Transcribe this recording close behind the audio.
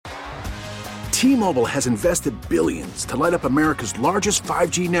T-Mobile has invested billions to light up America's largest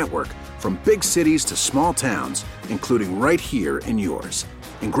 5G network, from big cities to small towns, including right here in yours.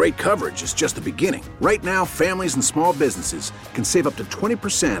 And great coverage is just the beginning. Right now, families and small businesses can save up to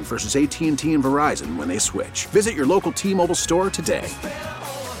 20% versus AT&T and Verizon when they switch. Visit your local T-Mobile store today.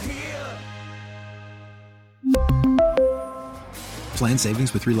 Plan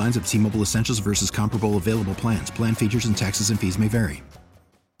savings with 3 lines of T-Mobile Essentials versus comparable available plans. Plan features and taxes and fees may vary.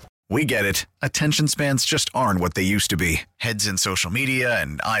 We get it. Attention spans just aren't what they used to be. Heads in social media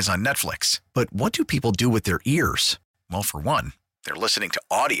and eyes on Netflix. But what do people do with their ears? Well, for one, they're listening to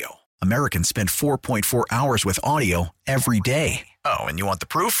audio. Americans spend 4.4 hours with audio every day. Oh, and you want the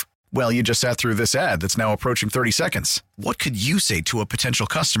proof? Well, you just sat through this ad that's now approaching 30 seconds. What could you say to a potential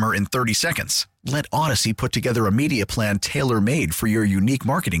customer in 30 seconds? Let Odyssey put together a media plan tailor-made for your unique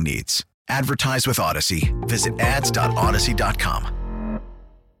marketing needs. Advertise with Odyssey. Visit ads.odyssey.com.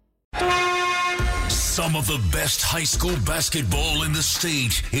 Some of the best high school basketball in the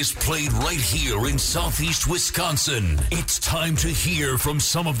state is played right here in Southeast Wisconsin. It's time to hear from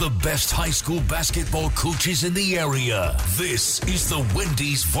some of the best high school basketball coaches in the area. This is the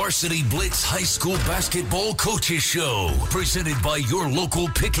Wendy's Varsity Blitz High School Basketball Coaches Show, presented by your local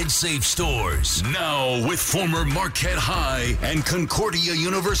Pick and Save stores. Now with former Marquette High and Concordia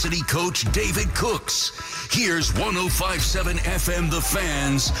University coach David Cooks. Here's 105.7 FM The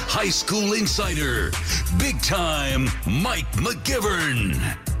Fan's High School Insider, Big Time Mike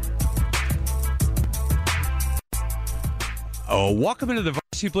McGivern. Oh, welcome into the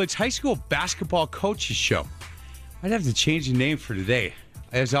Varsity Blitz High School Basketball Coaches Show. I'd have to change the name for today.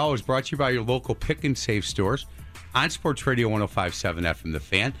 As always, brought to you by your local Pick and Save stores on Sports Radio 105.7 FM The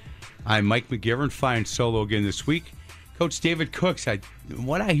Fan. I'm Mike McGivern, flying solo again this week. Coach David Cooks,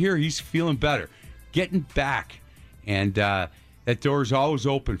 what I hear, he's feeling better. Getting back, and that door is always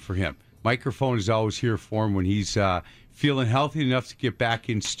open for him. Microphone is always here for him when he's feeling healthy enough to get back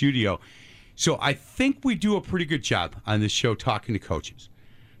in studio. So I think we do a pretty good job on this show talking to coaches.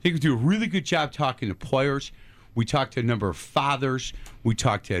 I think we do a really good job talking to players. We talk to a number of fathers. We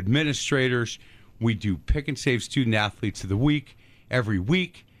talk to administrators. We do Pick and Save Student Athletes of the Week every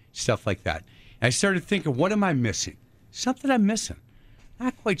week, stuff like that. And I started thinking, what am I missing? Something I'm missing.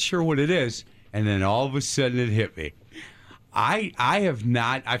 Not quite sure what it is. And then all of a sudden it hit me.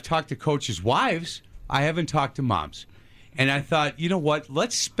 I've talked to coaches' wives. I haven't talked to moms. And I thought, you know what?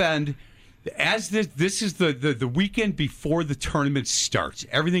 Let's spend, as this is the weekend before the tournament starts.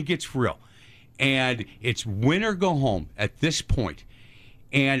 Everything gets real. And it's win or go home at this point.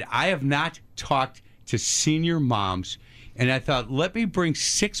 And I have not talked to senior moms. And I thought, let me bring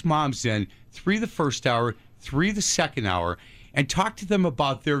 6 moms in, 3 the first hour, 3 the second hour, and talk to them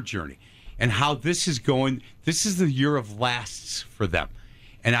about their journey and how this is going. This is the year of lasts for them.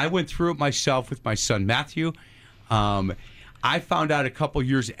 And I went through it myself with my son, Matthew. I found out a couple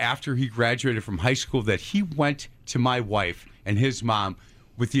years after he graduated from high school that he went to my wife and his mom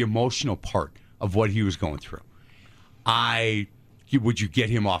with the emotional part of what he was going through. Would you get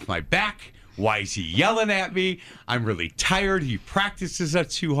him off my back? Why is he yelling at me? I'm really tired. He practices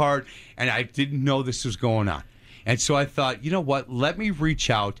that too hard. And I didn't know this was going on. And so I thought, you know what? Let me reach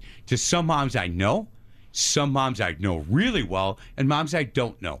out to some moms I know, some moms I know really well, and moms I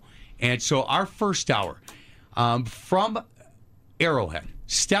don't know. And so our first hour from Arrowhead,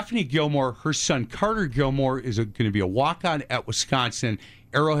 Stephanie Gilmore, her son Carter Gilmore is going to be a walk-on at Wisconsin.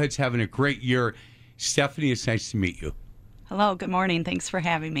 Arrowhead's having a great year. Stephanie, it's nice to meet you. Hello, good morning. Thanks for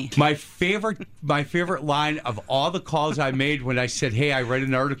having me. My favorite line of all the calls I made when I said, hey, I read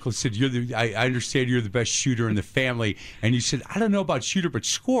an article that said, I understand you're the best shooter in the family. And you said, I don't know about shooter, but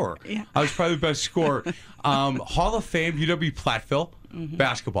scorer. Yeah. I was probably the best scorer. Hall of Fame, UW Platteville,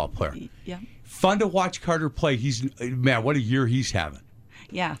 basketball player. Yeah. Fun to watch Carter play. Man, what a year he's having.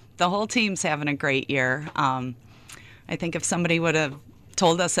 Yeah, the whole team's having a great year. I think if somebody would have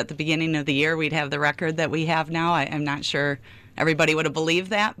told us at the beginning of the year we'd have the record that we have now, I'm not sure everybody would have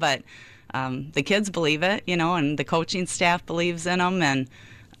believed that, but the kids believe it, and the coaching staff believes in them,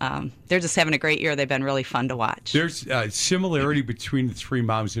 and they're just having a great year. They've been really fun to watch. There's a similarity between the 3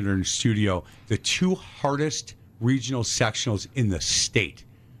 moms that are in the studio. The 2 hardest regional sectionals in the state,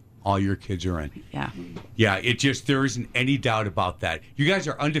 all your kids are in. Yeah, there isn't any doubt about that. You guys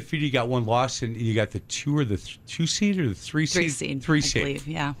are undefeated. You got 1 loss, and you got the 2 or the 2 seed or the 3 seed? 3 seed. I believe,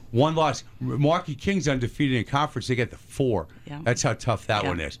 yeah. 1 loss. Milwaukee Kings undefeated in conference. They got the 4. Yeah. That's how tough that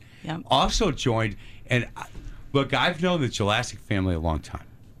one is. Yeah. Also joined, and look, I've known the Jelassic family a long time.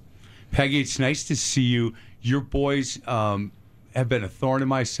 Peggy, it's nice to see you. Your boys have been a thorn in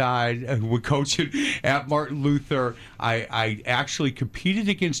my side. When coaching at Martin Luther, I actually competed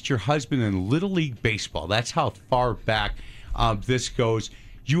against your husband in Little League Baseball. That's how far back this goes.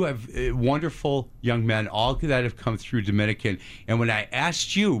 You have wonderful young men, all that have come through Dominican. And when I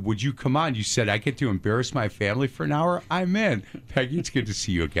asked you, would you come on, you said, I get to embarrass my family for an hour. I'm in. Peggy, it's good to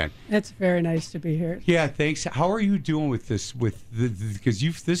see you again. It's very nice to be here. Yeah, thanks. How are you doing with this? Because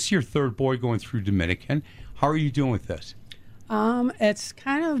this is your third boy going through Dominican. How are you doing with this? It's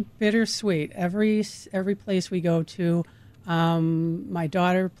kind of bittersweet. Every place we go to, my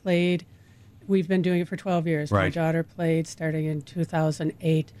daughter played. We've been doing it for 12 years. Right. My daughter played starting in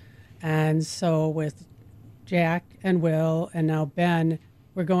 2008. And so with Jack and Will and now Ben,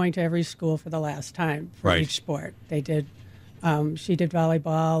 we're going to every school for the last time for Right. each sport. They did. She did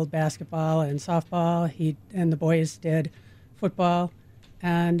volleyball, basketball, and softball. And the boys did football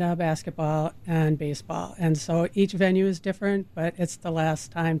and basketball and baseball. And so each venue is different, but it's the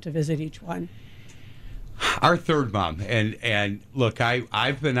last time to visit each one. Our third mom, and look,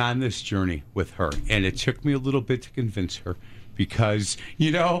 I've been on this journey with her, and it took me a little bit to convince her because,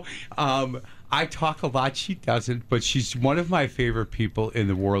 I talk a lot, she doesn't, but she's one of my favorite people in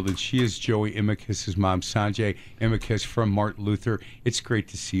the world, and she is Joey Imicus' mom, Sanjay Imicus from Martin Luther. It's great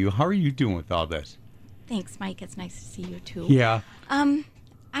to see you. How are you doing with all this? Thanks, Mike. It's nice to see you, too. Yeah.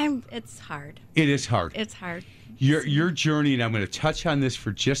 It's hard. It is hard. It's hard. Your journey, and I'm going to touch on this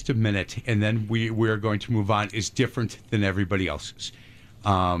for just a minute, and then we are going to move on, is different than everybody else's.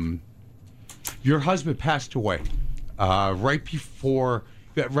 Your husband passed away right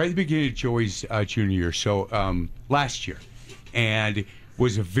at the beginning of Joey's junior year, so last year, and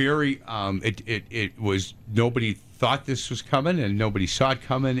was a very it was, nobody thought this was coming, and nobody saw it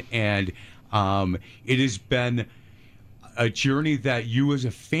coming, and it has been a journey that you as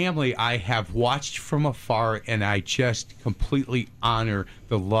a family, I have watched from afar, and I just completely honor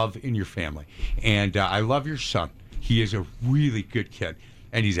the love in your family. And I love your son. He is a really good kid,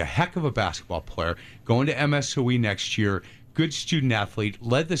 and he's a heck of a basketball player. Going to MSOE next year, good student athlete,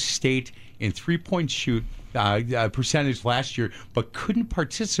 led the state in three-point shoot percentage last year, but couldn't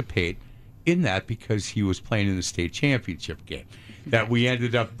participate in that because he was playing in the state championship game that we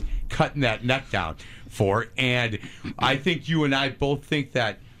ended up cutting that neck down for. And I think you and I both think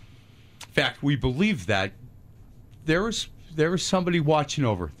that, in fact, we believe that there was somebody watching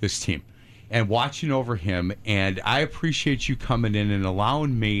over this team and watching over him. And I appreciate you coming in and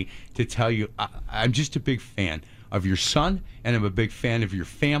allowing me to tell you I'm just a big fan of your son, and I'm a big fan of your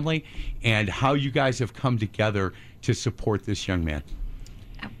family and how you guys have come together to support this young man.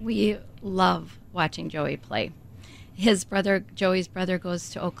 We love watching Joey play. His brother, Joey's brother, goes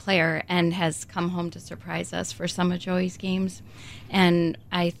to Eau Claire and has come home to surprise us for some of Joey's games. And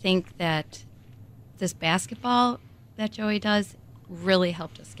I think that this basketball that Joey does really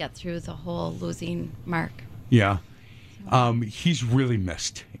helped us get through the whole losing mark. Yeah. He's really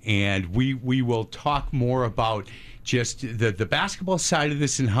missed. And we will talk more about just the basketball side of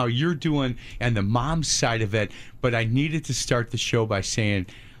this and how you're doing and the mom side of it. But I needed to start the show by saying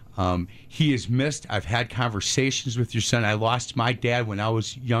he is missed. I've had conversations with your son. I lost my dad when I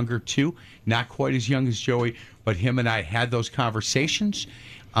was younger, too. Not quite as young as Joey, but him and I had those conversations.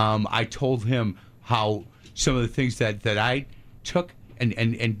 I told him how some of the things that I took and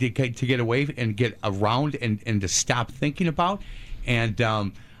to get away and get around and to stop thinking about. And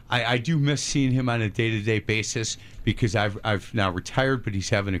I do miss seeing him on a day-to-day basis because I've now retired, but he's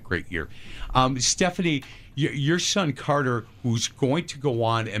having a great year. Stephanie, your son Carter, who's going to go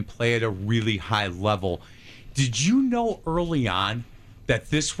on and play at a really high level, did you know early on that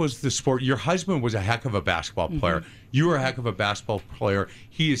this was the sport? Your husband was a heck of a basketball player. Mm-hmm. You were a heck of a basketball player.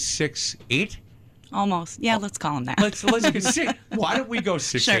 He is 6'8". Almost. Yeah, let's call him that. Let's get 6. Why don't we go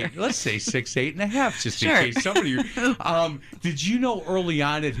 6'8"? Sure. Let's say 6'8.5", just sure. in case somebody. Did you know early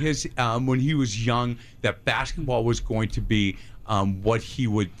on at his when he was young that basketball was going to be what he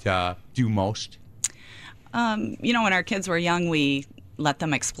would do most? When our kids were young, we let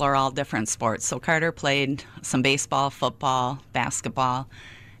them explore all different sports. So Carter played some baseball, football, basketball.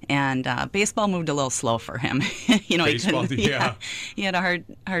 And baseball moved a little slow for him. Baseball, he had a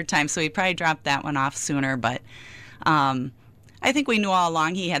hard time, so he probably dropped that one off sooner. But I think we knew all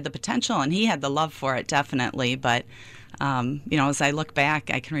along he had the potential, and he had the love for it, definitely. But as I look back,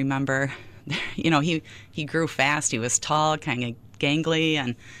 I can remember, he grew fast. He was tall, kind of gangly,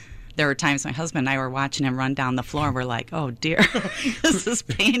 and there were times my husband and I were watching him run down the floor, and we're like, oh, dear, this is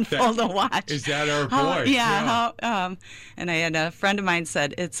painful to watch. Is that our boy? And I had a friend of mine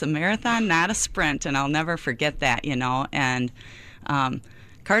said, it's a marathon, not a sprint, and I'll never forget that, And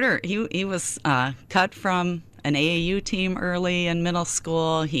Carter, he was cut from an AAU team early in middle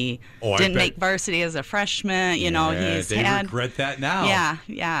school. He didn't make varsity as a freshman. You know, they regret that now.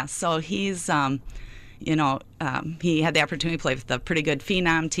 Yeah. So he's, he had the opportunity to play with a pretty good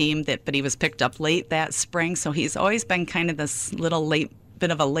phenom team, but he was picked up late that spring. So he's always been kind of this little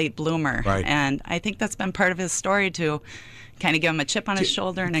bit of a late bloomer. Right. And I think that's been part of his story to kind of give him a chip on his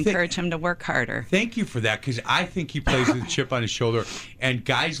shoulder and encourage him to work harder. Thank you for that, because I think he plays with a chip on his shoulder. And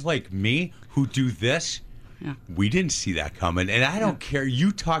guys like me who do this, we didn't see that coming. And I don't care.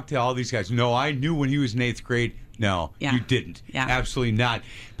 You talk to all these guys. No, I knew when he was in 8th grade. No, you didn't. Yeah. Absolutely not.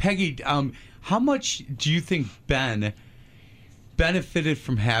 Peggy, how much do you think Ben benefited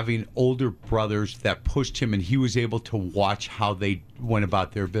from having older brothers that pushed him and he was able to watch how they went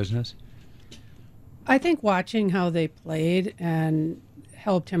about their business? I think watching how they played and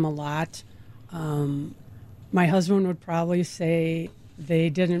helped him a lot. My husband would probably say they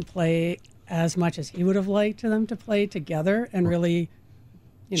didn't play as much as he would have liked them to play together and really,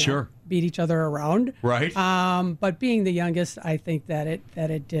 beat each other around. Right. But being the youngest, I think that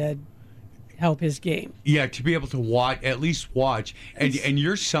it did help his game. Yeah, to be able to at least watch. And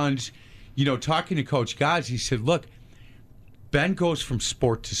your sons, talking to Coach Gods, he said, look, Ben goes from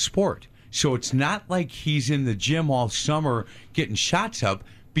sport to sport. So it's not like he's in the gym all summer getting shots up,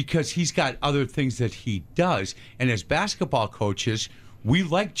 because he's got other things that he does. And as basketball coaches, we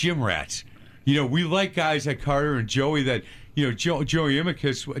like gym rats. We like guys like Carter and Joey that, Joey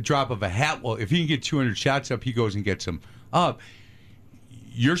Imicus, a drop of a hat, well, if he can get 200 shots up, he goes and gets them up.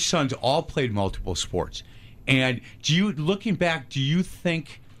 Your sons all played multiple sports. And looking back, do you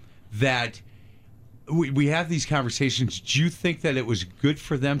think that we have these conversations, do you think that it was good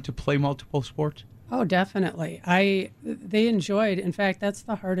for them to play multiple sports? Oh, definitely. They enjoyed. In fact, that's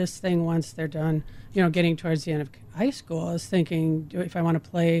the hardest thing once they're done, getting towards the end of high school, is thinking, if I want to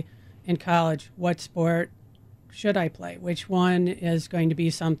play in college, what sport should I play? Which one is going to be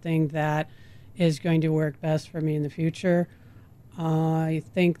something that is going to work best for me in the future? I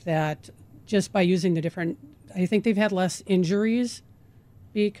think that just by using I think they've had less injuries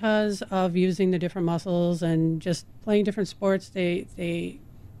because of using the different muscles and just playing different sports. They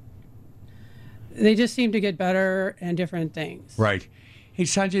just seem to get better and different things. Right. Hey,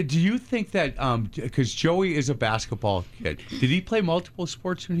 Sanjay, do you think that, because Joey is a basketball kid, did he play multiple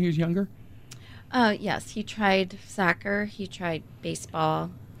sports when he was younger? Yes, he tried soccer, he tried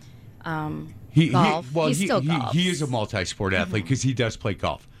baseball, golf. He still golfs. He is a multi-sport athlete because he does play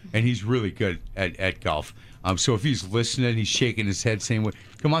golf, and he's really good at golf. So if he's listening, he's shaking his head saying, well,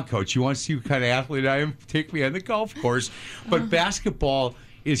 come on, Coach, you want to see what kind of athlete I am? Take me on the golf course. But basketball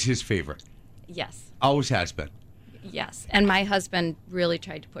is his favorite. Yes. Always has been. Yes. And my husband really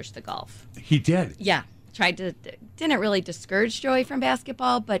tried to push the golf. He did? Yeah. Didn't really discourage Joey from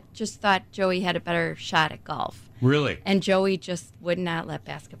basketball, but just thought Joey had a better shot at golf. Really? And Joey just would not let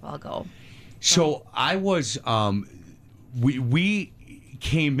basketball go. So I was, we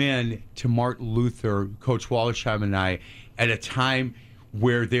came in to Martin Luther, Coach Wallersheim and I, at a time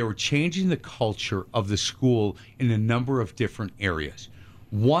where they were changing the culture of the school in a number of different areas.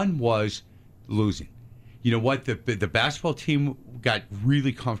 One was losing. You know what? The basketball team got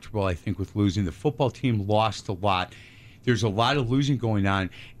really comfortable, I think, with losing. The football team lost a lot. There's a lot of losing going on,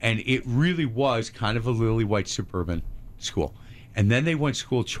 and it really was kind of a lily white suburban school. And then they went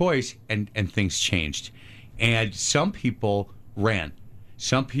school choice, and things changed. And some people ran.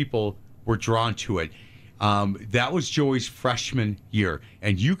 Some people were drawn to it. That was Joey's freshman year,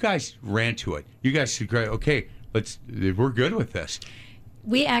 and you guys ran to it. You guys said, okay, we're good with this.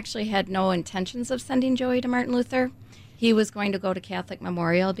 We actually had no intentions of sending Joey to Martin Luther. He was going to go to Catholic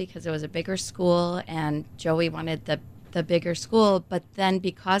Memorial because it was a bigger school, and Joey wanted the bigger school. But then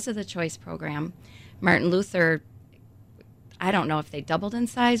because of the choice program, Martin Luther, I don't know if they doubled in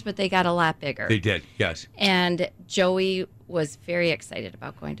size, but they got a lot bigger. They did, yes. And Joey was very excited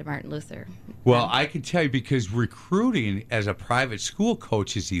about going to Martin Luther. Well, I can tell you, because recruiting as a private school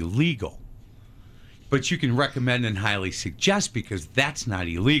coach is illegal. But you can recommend and highly suggest, because that's not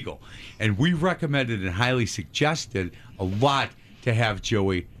illegal. And we recommended and highly suggested a lot to have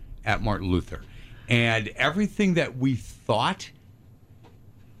Joey at Martin Luther. And everything that we thought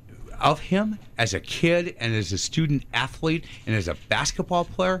of him as a kid and as a student athlete and as a basketball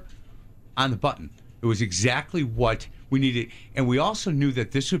player, on the button. It was exactly what we needed. And we also knew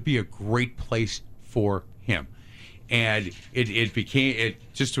that this would be a great place for him. And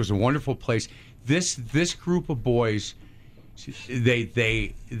it just was a wonderful place. This group of boys,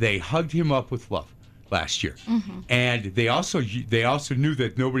 they hugged him up with love last year. Mm-hmm. And they also knew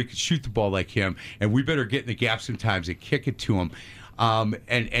that nobody could shoot the ball like him, and we better get in the gap sometimes and kick it to him.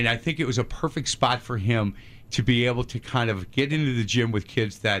 And I think it was a perfect spot for him to be able to kind of get into the gym with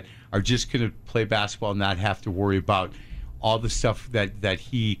kids that are just going to play basketball and not have to worry about all the stuff that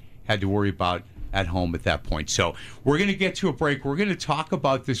he had to worry about at home at that point. So we're going to get to a break. We're going to talk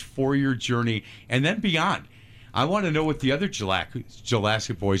about this 4-year journey and then beyond. I want to know what the other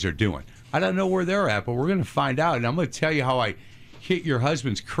Jurassic boys are doing. I don't know where they're at, but we're going to find out. And I'm going to tell you how I hit your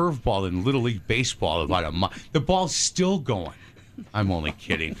husband's curveball in Little League Baseball about a month. The ball's still going. I'm only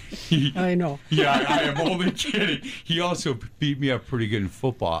kidding. I know. Yeah, I am only kidding. He also beat me up pretty good in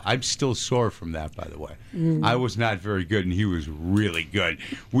football. I'm still sore from that, by the way. I was not very good, and he was really good.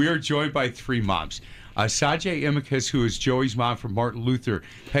 We are joined by 3 moms. Sajay Imicus, who is Joey's mom from Martin Luther,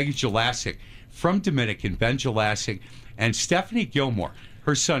 Peggy Jelassic from Dominican, Ben Jelassic, and Stephanie Gilmore.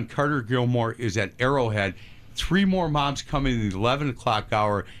 Her son, Carter Gilmore, is at Arrowhead. 3 more moms coming in the 11 o'clock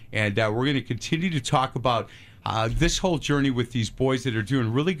hour, and we're going to continue to talk about this whole journey with these boys that are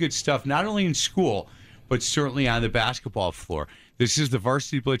doing really good stuff, not only in school, but certainly on the basketball floor. This is the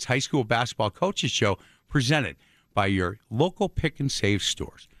Varsity Blitz High School Basketball Coaches Show, presented by your local pick and save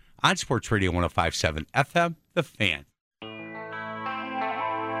stores on Sports Radio 105.7 FM, The Fan.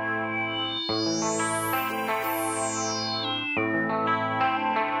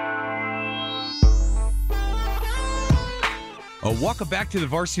 Welcome back to the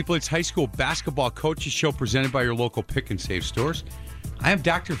Varsity Blitz High School Basketball Coaches Show, presented by your local pick and save stores. I am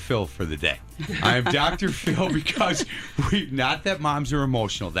Dr. Phil for the day. I am Dr. Phil because not that moms are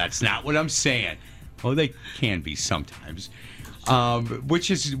emotional. That's not what I'm saying. Well, they can be sometimes, which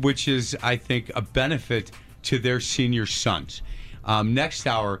is I think a benefit to their senior sons. Next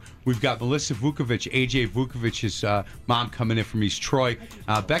hour, we've got Melissa Vukovic, AJ Vukovic's mom, coming in from East Troy.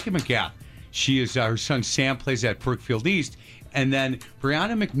 Becky McGath, she is her son Sam plays at Brookfield East. And then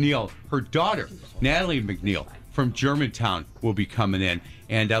Brianna McNeil, her daughter, Natalie McNeil, from Germantown, will be coming in.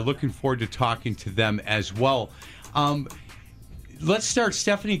 And looking forward to talking to them as well. Let's start.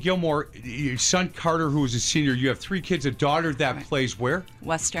 Stephanie Gilmore, your son Carter, who is a senior. You have 3 kids, a daughter that plays where?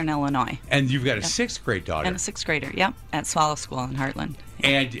 Western Illinois. And you've got a 6th grade daughter. And a 6th grader, yep, at Swallow School in Heartland.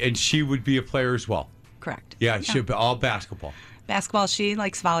 And she would be a player as well? Correct. Yeah, she'll be all basketball. Basketball, she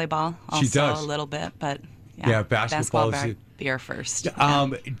likes volleyball also. She does. A little bit, but yeah basketball is be her first.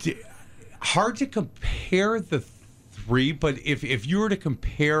 Hard to compare the 3, but if you were to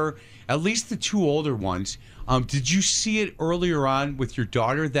compare at least the 2 older ones, did you see it earlier on with your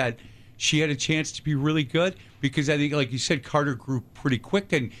daughter that she had a chance to be really good? Because I think, like you said, Carter grew pretty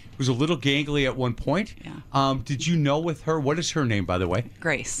quick and was a little gangly at one point. Yeah. Did you know with her, what is her name, by the way?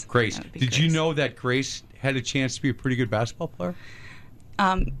 Grace. Grace. Did you know that Grace had a chance to be a pretty good basketball player?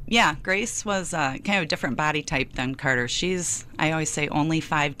 Yeah, Grace was kind of a different body type than Carter. She's, I always say, only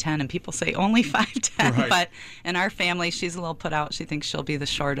 5'10", and people say only 5'10", right. But in our family, she's a little put out. She thinks she'll be the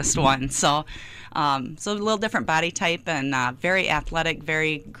shortest one. So a little different body type, and very athletic,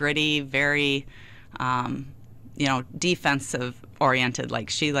 very gritty, very, defensive oriented. Like,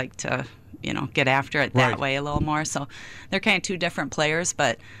 she liked to, get after it that way a little more. So they're kind of 2 different players,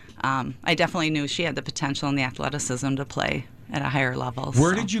 but I definitely knew she had the potential and the athleticism to play at a higher level.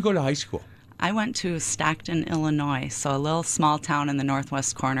 Where did you go to high school? I went to Stockton, Illinois, so a little small town in the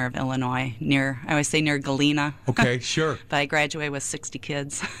northwest corner of Illinois, I always say near Galena. Okay, sure. But I graduated with 60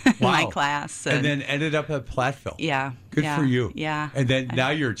 kids in my class. And then ended up at Platteville. Yeah. Good for you. Yeah. And then now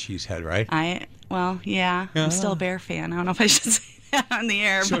you're a cheesehead, right? I'm still a Bear fan. I don't know if I should say that on the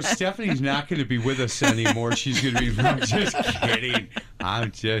air. So Stephanie's not going to be with us anymore. She's going to be, I'm just kidding.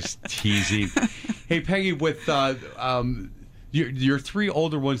 I'm just teasing. Hey, Peggy, with your 3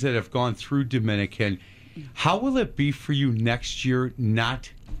 older ones that have gone through Dominican, how will it be for you next year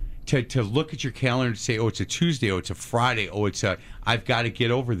not to look at your calendar and say, oh, it's a Tuesday, oh, it's a Friday, oh, I've got to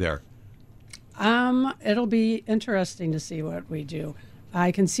get over there? It'll be interesting to see what we do.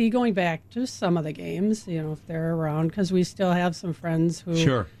 I can see going back to some of the games, if they're around, because we still have some friends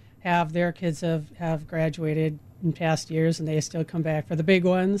who have their kids have graduated in past years, and they still come back for the big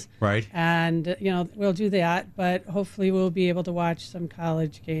ones. Right. And, we'll do that, but hopefully we'll be able to watch some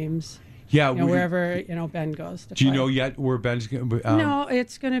college games. Yeah. Wherever, Ben goes to Do you play. know yet where Ben's going to be? No,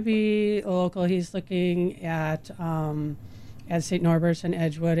 it's going to be local. He's looking at St. Norbert's and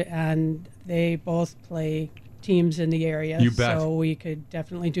Edgewood, and they both play teams in the area. You bet. So we could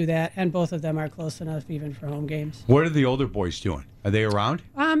definitely do that, and both of them are close enough even for home games. What are the older boys doing? Are they around?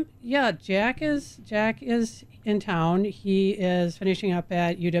 Yeah, Jack is in town. He is finishing up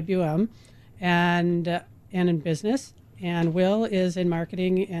at UWM and in business, and Will is in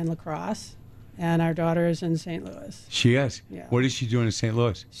marketing and lacrosse, and our daughter is in St. Louis. She is? Yeah. What is she doing in St.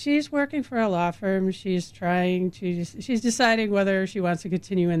 Louis? She's working for a law firm. She's deciding whether she wants to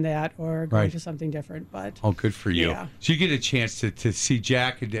continue in that or go Right. to something different. But Oh, good for you. Yeah. So you get a chance to see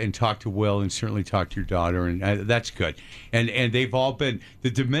Jack and talk to Will and certainly talk to your daughter, and that's good. And they've all been, the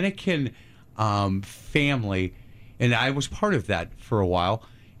Dominican family, and I was part of that for a while,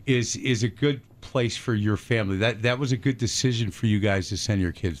 is a good place for your family. That was a good decision for you guys to send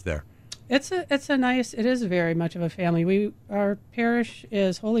your kids there. it is very much of a family. Our parish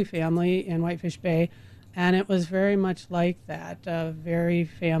is Holy Family in Whitefish Bay, and it was very much like that. Very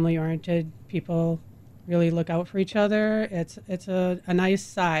family oriented. People really look out for each other. It's a nice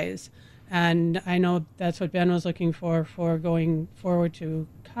size, and I know that's what Ben was looking for going forward to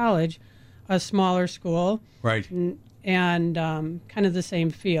college, a smaller school. Right. And kind of the same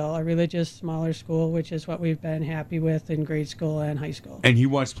feel, a religious smaller school, which is what we've been happy with in grade school and high school. And he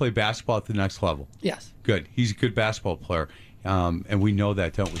wants to play basketball at the next level. Yes. Good. He's a good basketball player. And we know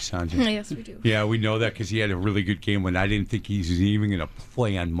that, don't we, Sanjay? Yes, we do. Yeah, we know that because he had a really good game when I didn't think he was even going to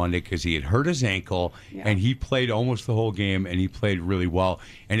play on Monday because he had hurt his ankle, and he played almost the whole game, and he played really well.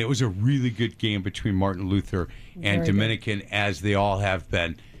 And it was a really good game between Martin Luther and Very Dominican, as they all have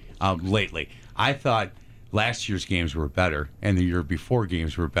been lately. I thought last year's games were better, and the year before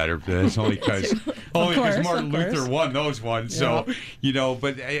games were better, but that's only because Martin Luther won those ones. So,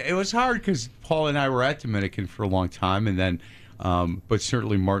 but it was hard because Paul and I were at Dominican for a long time, and then, but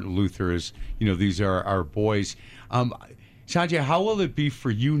certainly Martin Luther is, these are our boys. Sanjay, how will it be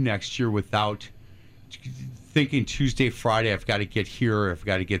for you next year without thinking Tuesday, Friday, I've got to get here, I've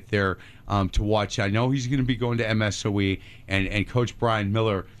got to get there to watch? I know he's going to be going to MSOE, and Coach Brian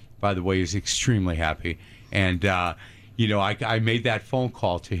Miller, by the way, is extremely happy. And, I made that phone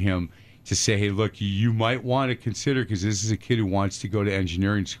call to him to say, hey, look, you might want to consider, because this is a kid who wants to go to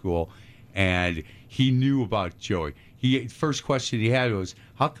engineering school. And he knew about Joey. First question he had was,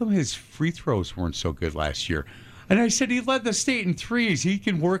 how come his free throws weren't so good last year? And I said, he led the state in threes. He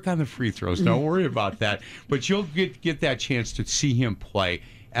can work on the free throws. Don't worry about that. But you'll get that chance to see him play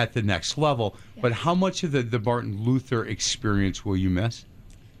at the next level. Yes. But how much of the Martin Luther experience will you miss?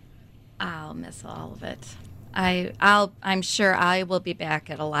 I'll miss all of it. I'm sure I will be back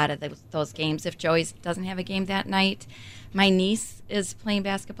at a lot of those games. If Joey doesn't have a game that night, my niece is playing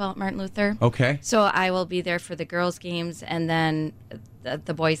basketball at Martin Luther. Okay. So I will be there for the girls' games, and then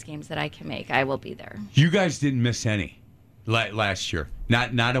the boys' games that I can make, I will be there. You guys didn't miss any last year.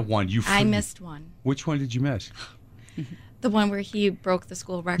 Not a one. I missed one. Which one did you miss? The one where he broke the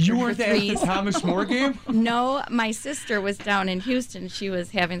school record You for weren't at the threes. Thomas More game? No, my sister was down in Houston. She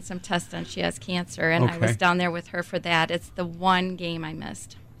was having some tests done. She has cancer, and I was down there with her for that. It's the one game I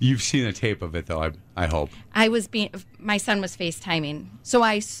missed. You've seen a tape of it, though, I hope. My son was FaceTiming, so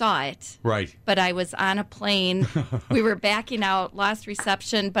I saw it. Right. But I was on a plane. We were backing out, lost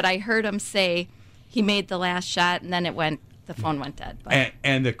reception, but I heard him say he made the last shot, and then the phone went dead.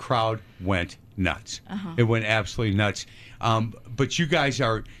 And the crowd went nuts. Uh-huh. It went absolutely nuts. But you guys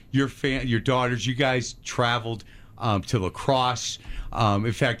are, your daughters, you guys traveled to La Crosse.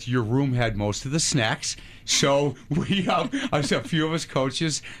 In fact, your room had most of the snacks. So a few of us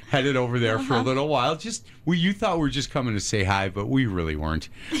coaches headed over there for a little while. You thought we were just coming to say hi, but we really weren't.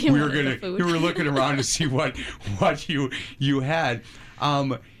 We were looking around to see what you had.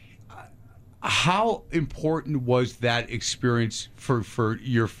 How important was that experience for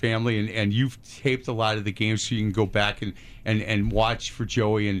your family? And you've taped a lot of the games so you can go back and watch for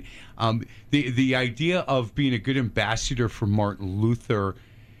Joey. And the idea of being a good ambassador for Martin Luther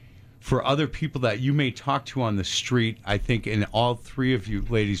for other people that you may talk to on the street, I think, and all three of you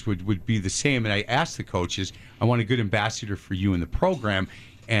ladies would be the same. And I asked the coaches, I want a good ambassador for you in the program.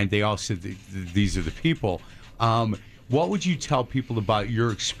 And they all said, these are the people. What would you tell people about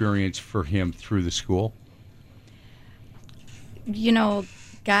your experience for him through the school?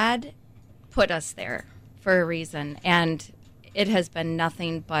 God put us there for a reason, and it has been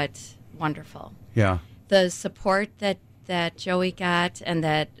nothing but wonderful. Yeah. The support that Joey got and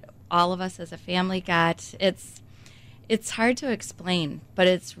that all of us as a family got, it's hard to explain, but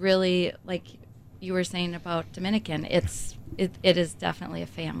it's really, like you were saying about Dominican, it is definitely a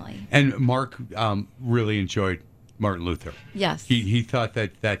family. And Mark really enjoyed Martin Luther. Yes. He thought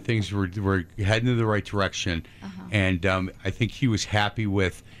that things were heading in the right direction. Uh-huh. And I think he was happy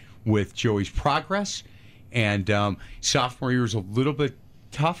with Joey's progress. And sophomore year was a little bit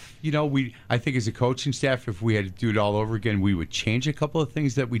tough. I think as a coaching staff, if we had to do it all over again, we would change a couple of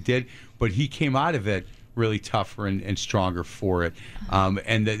things that we did. But he came out of it really tougher and stronger for it.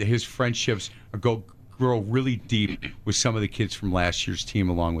 And that his friendships go grow really deep with some of the kids from last year's team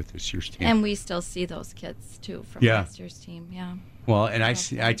along with this year's team. And we still see those kids, too, from last year's team. Yeah. Well, and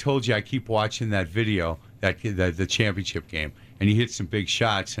I told you I keep watching that video, the championship game, and he hit some big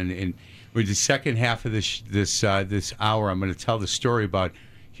shots. And with the second half of this hour, I'm going to tell the story about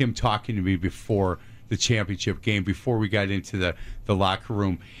him talking to me before the championship game, before we got into the locker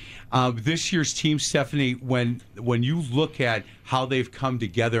room. This year's team, Stephanie, when you look at how they've come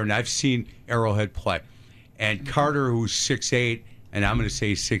together, and I've seen Arrowhead play, and Carter, who's 6'8", and I'm going to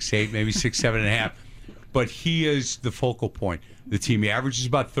say 6'8", maybe 6'7.5", but he is the focal point. The team, he averages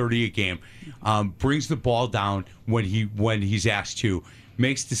about 30 a game, brings the ball down when he's asked to,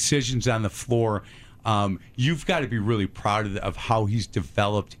 makes decisions on the floor. You've got to be really proud of how he's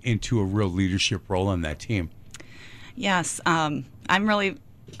developed into a real leadership role in that team. Yes, I'm really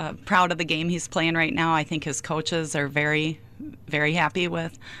proud of the game he's playing right now. I think his coaches are very, very happy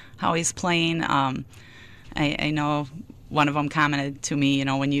with how he's playing. I know one of them commented to me,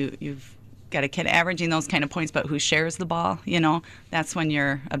 when you've got a kid averaging those kind of points, but who shares the ball, that's when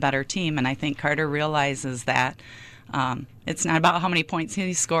you're a better team. And I think Carter realizes that it's not about how many points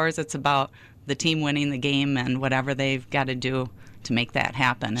he scores, it's about the team winning the game and whatever they've got to do to make that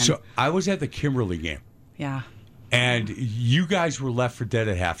happen. And so I was at the Kimberly game. Yeah. And you guys were left for dead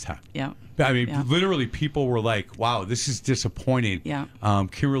at halftime. Yeah. I mean, literally people were like, wow, this is disappointing. Yeah.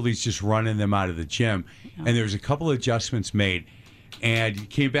 Kimberly's just running them out of the gym. Yeah. And there's a couple of adjustments made. And you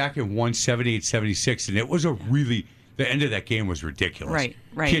came back and won 78-76, and it was the end of that game was ridiculous.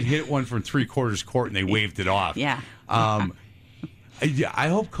 Right. Kid hit one from three-quarters court, and they waved it off. Yeah. I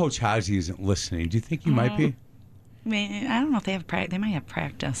hope Coach Hazy isn't listening. Do you think he might be? I mean, I don't know if they have practice. They might have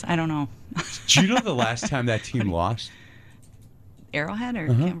practice. I don't know. Do you know the last time that team lost? Arrowhead or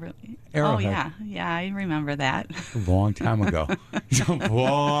Kimberly? Arrowhead. Oh, yeah. Yeah, I remember that. A long time ago.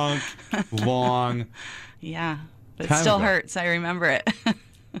 long. Yeah. But it still hurts. I remember it.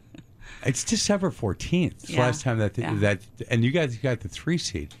 It's December 14th. It's the last time that and you guys got the 3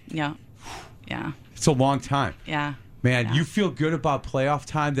 seed. Yeah. Yeah. It's a long time. Yeah. Man, you feel good about playoff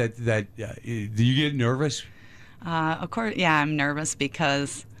time? Do you get nervous? Of course, I'm nervous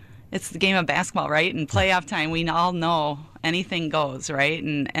because it's the game of basketball, right? And playoff time, we all know anything goes, right?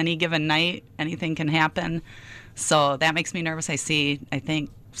 And any given night, anything can happen. So that makes me nervous. I think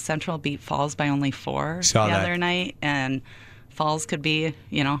Central beat Falls by only 4 other night, and Falls could be,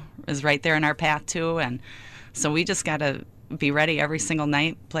 is right there in our path too. And so we just got to be ready every single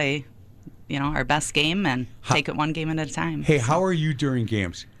night, play, our best game, and take it one game at a time. Hey, how are you during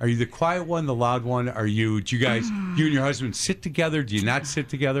games? Are you the quiet one, the loud one? Do you guys, you and your husband sit together? Do you not sit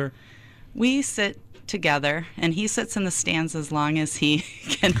together? We sit together, and he sits in the stands as long as he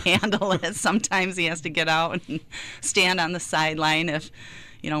can handle it. Sometimes he has to get out and stand on the sideline if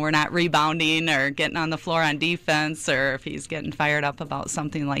we're not rebounding or getting on the floor on defense, or if he's getting fired up about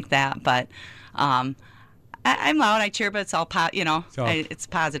something like that. But I'm loud, I cheer, but it's all it's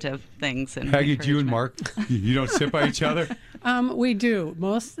positive things. And Peggy, do you and Mark, you don't sit by each other? We do.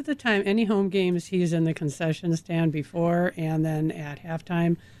 Most of the time, any home games, he's in the concession stand before and then at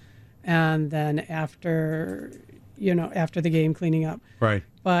halftime, and then after the game, cleaning up. Right.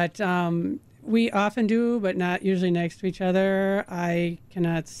 But we often do, but not usually next to each other. I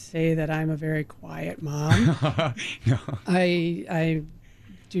cannot say that I'm a very quiet mom. No. I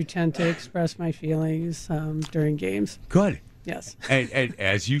do tend to express my feelings during games. Good. Yes. And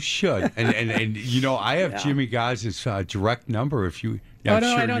as you should. And I have Jimmy Gaz's direct number if you... I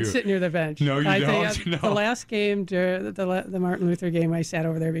don't sit near the bench. No, you don't? No. The last game, the Martin Luther game, I sat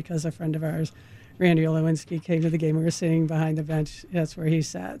over there because a friend of ours, Randy Olowinski, came to the game. We were sitting behind the bench. That's where he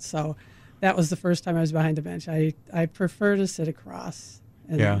sat. So that was the first time I was behind the bench. I prefer to sit across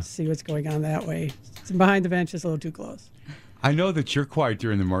and see what's going on that way. Behind the bench is a little too close. I know that you're quiet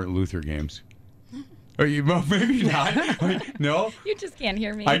during the Martin Luther games. Are you? Maybe not. No? You just can't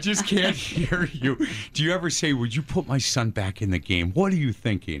hear me. I just can't hear you. Do you ever say, would you put my son back in the game? What are you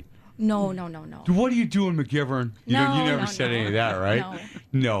thinking? No. What are you doing, McGivern? You never said any of that, right?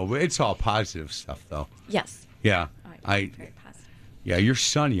 No, but it's all positive stuff, though. Yes. Yeah. Very positive. Yeah, your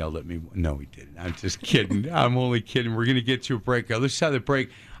son yelled at me. No, he didn't. I'm just kidding. I'm only kidding. We're going to get to a break. Other side of the break,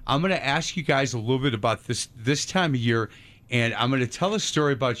 I'm going to ask you guys a little bit about this time of year, and I'm going to tell a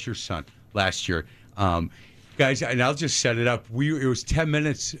story about your son last year. Guys, and I'll just set it up. It was 10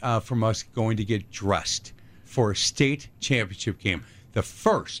 minutes from us going to get dressed for a state championship game, the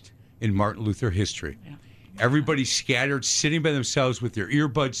first in Martin Luther history. Yeah. Everybody scattered, sitting by themselves with their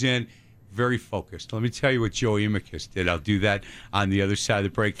earbuds in, very focused. Let me tell you what Joey Imicus did. I'll do that on the other side of the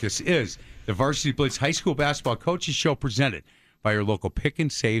break. This is the Varsity Blitz High School Basketball Coaches Show, presented by your local Pick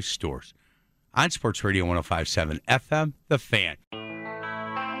and Save stores. on Sports Radio 105.7 FM, The Fan.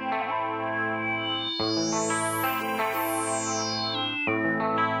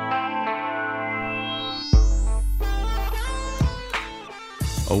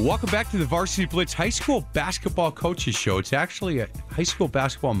 Welcome back to the Varsity Blitz High School Basketball Coaches Show. It's actually a high school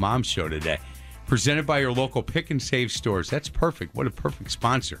basketball mom show today, presented by your local Pick and Save stores. That's perfect. What a perfect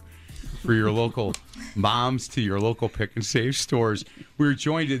sponsor for your local moms to your local Pick and Save stores. We're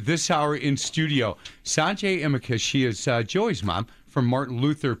joined at this hour in studio, Sanjay Imicus. She is Joey's mom from Martin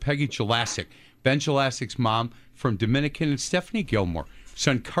Luther, Peggy Jelassic, Ben Jelasic's mom from Dominican, and Stephanie Gilmore.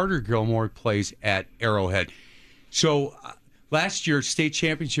 Son Carter Gilmore plays at Arrowhead. So last year, state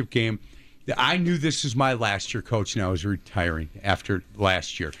championship game, I knew this was my last year, Coach, and I was retiring after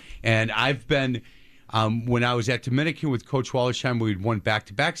last year. And I've been, when I was at Dominican with Coach Wallersheim, we'd won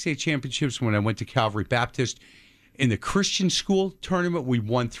back-to-back state championships. When I went to Calvary Baptist in the Christian school tournament, we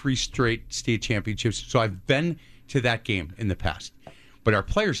won 3 straight state championships. So I've been to that game in the past. But our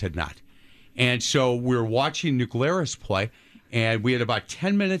players had not. And so we were watching New Glarus play, and we had about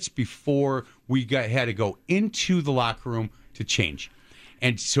 10 minutes before we had to go into the locker room to change.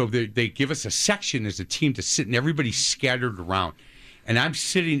 And so they give us a section as a team to sit, and everybody's scattered around. And I'm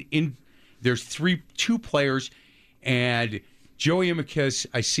sitting in, there's 2 players, and Joey Imicus,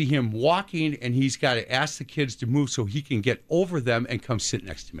 I see him walking, and he's got to ask the kids to move so he can get over them and come sit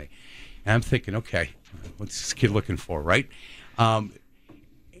next to me. And I'm thinking, okay, what's this kid looking for, right?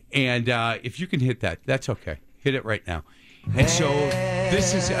 If you can hit that, that's okay. Hit it right now. And so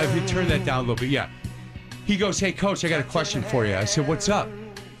this is, if you turn that down a little bit, yeah. He goes, hey, Coach, I got a question for you. I said, what's up?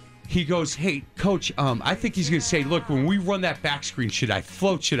 He goes, hey, Coach, I think he's going to say, look, when we run that back screen, should I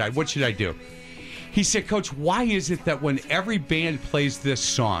float? What should I do? He said, Coach, why is it that when every band plays this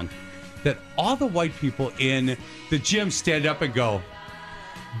song, that all the white people in the gym stand up and go,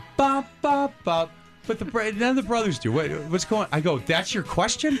 bop, bop, bop, but none of the brothers do. What's going on? I go, that's your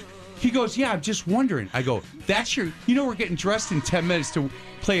question? He goes, yeah, I'm just wondering. I go, we're getting dressed in 10 minutes to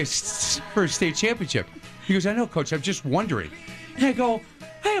play for a state championship. He goes, I know, Coach, I'm just wondering. And I go,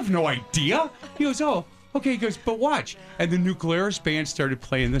 I have no idea. He goes, oh, okay. He goes, but watch. And the New Glarus band started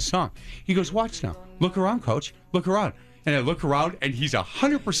playing this song. He goes, watch now. Look around, Coach. Look around. And I look around, and he's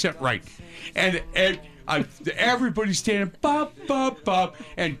 100% right. And everybody's standing, bop, bop, bop.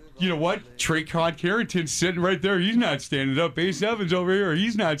 And you know what? Traycon Carrington's sitting right there. He's not standing up. Ace Evans over here.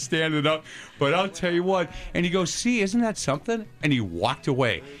 He's not standing up. But I'll tell you what. And he goes, see, isn't that something? And he walked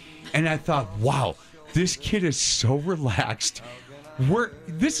away. And I thought, wow, this kid is so relaxed.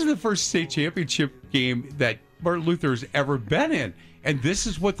 This is the first state championship game that Martin Luther has ever been in. And this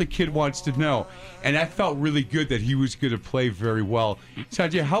is what the kid wants to know. And I felt really good that he was going to play very well.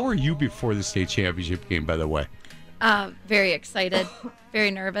 Sanjay, how were you before the state championship game, by the way? Very excited,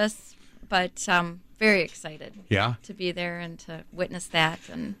 very nervous, but very excited. Yeah? To be there and to witness that.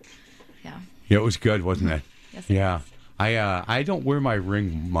 And yeah, it was good, wasn't it? Yes, yeah. I don't wear my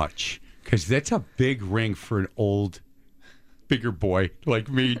ring much because that's a big ring for an old, bigger boy like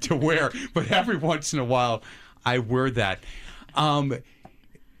me to wear. But every once in a while, I wear that.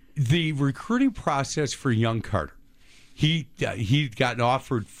 The recruiting process for young Carter, he'd gotten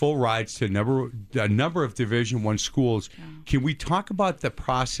offered full rides to a number of Division I schools. Yeah. Can we talk about the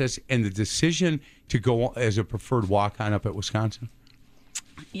process and the decision to go as a preferred walk-on up at Wisconsin?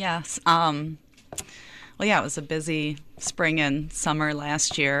 Yes. Well, yeah, it was a busy spring and summer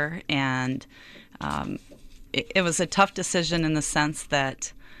last year, and it was a tough decision in the sense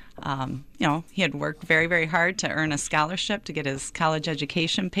that he had worked very, very hard to earn a scholarship to get his college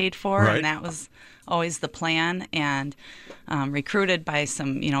education paid for, right. And that was always the plan. And recruited by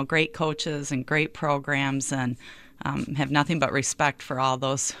some, great coaches and great programs, and have nothing but respect for all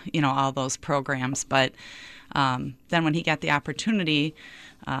those programs. But then when he got the opportunity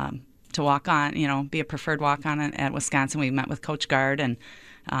to walk on, be a preferred walk on at Wisconsin, we met with Coach Gard and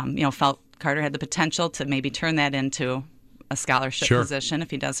felt Carter had the potential to maybe turn that into a scholarship position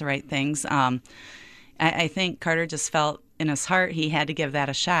if he does the right things. I think Carter just felt in his heart he had to give that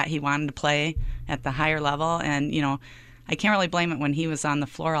a shot. He wanted to play at the higher level, and I can't really blame it when he was on the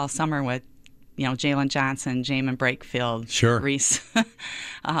floor all summer with Jalen Johnson, Jamin Brakefield, Reese,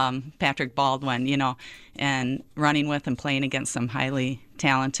 Patrick Baldwin, and running with and playing against some highly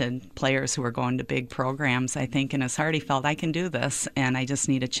talented players who were going to big programs. I think in his heart he felt, I can do this, and I just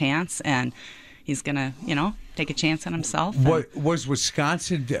need a chance, and he's going to, take a chance on himself. What was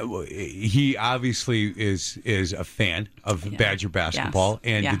Wisconsin? He obviously is a fan of Badger basketball,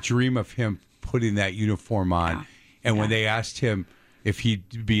 and the dream of him putting that uniform on. And when they asked him if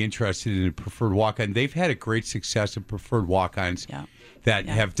he'd be interested in a preferred walk-on. They've had a great success in preferred walk-ons that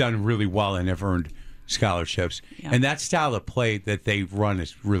have done really well and have earned scholarships. Yeah. And that style of play that they run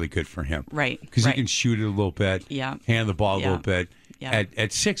is really good for him. Right. Because he can shoot it a little bit, hand the ball a little bit. Yeah. At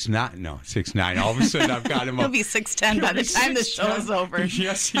 6'9", all of a sudden I've got him He'll up. be 6'10" by the time the show is over.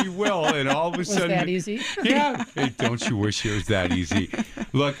 Yes, he will. And all of a sudden. Was that easy? Yeah. Hey, don't you wish it was that easy?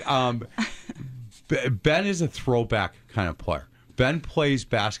 Look, Ben is a throwback kind of player. Ben plays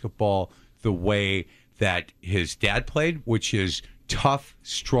basketball the way that his dad played, which is tough,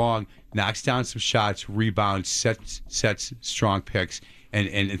 strong, knocks down some shots, rebounds, sets strong picks,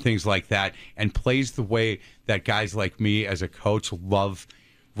 and things like that, and plays the way that guys like me as a coach love.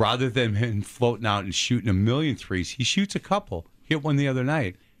 Rather than him floating out and shooting a million threes, he shoots a couple. Hit one the other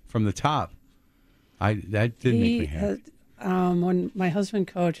night from the top. That didn't make me happy. When my husband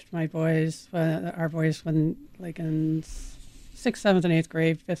coached my boys, our boys, when like in 6th, 7th, and 8th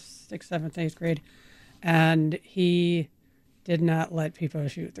grade, 5th, 6th, 7th, 8th grade, and he did not let people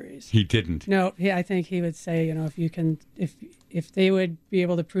shoot threes. He didn't. No, I think he would say, if they would be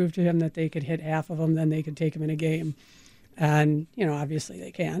able to prove to him that they could hit half of them, then they could take him in a game. And, obviously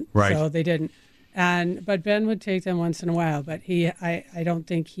they can't. Right. So they didn't. But Ben would take them once in a while. But I don't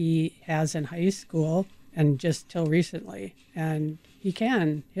think he has in high school and just till recently. And he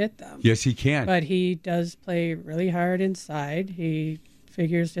can hit them. Yes, he can. But he does play really hard inside. He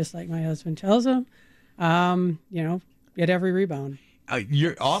figures just like my husband tells him, get every rebound.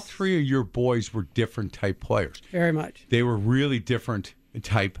 All three of your boys were different type players. Very much. They were really different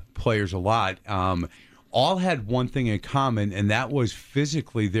type players a lot. All had one thing in common, and that was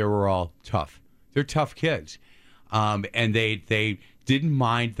physically they were all tough. They're tough kids. And they didn't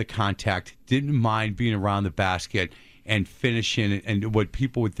mind the contact, didn't mind being around the basket and finishing and what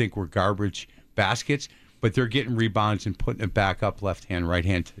people would think were garbage baskets, but they're getting rebounds and putting it back up, left hand, right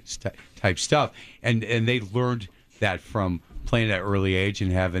hand type stuff. And they learned that from playing at an early age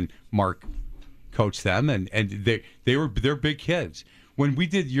and having Mark coach them, and they're big kids. When we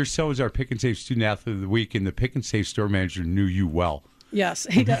did, your son was our Pick and Save Student Athlete of the Week, and the Pick and Save store manager knew you well. Yes,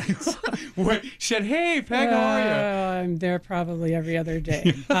 he does. Said, "Hey, Peg, how are you?" I'm there probably every other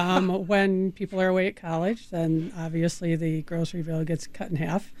day. When people are away at college, then obviously the grocery bill gets cut in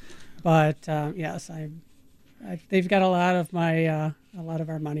half. But yes, they've got a lot of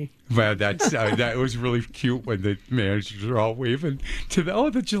our money. Well, that was really cute when the managers are all waving to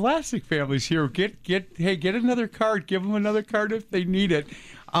the Jelastic family's here. Get another card. Give them another card if they need it.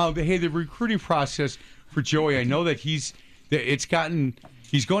 Hey, the recruiting process for Joey. I know that he's going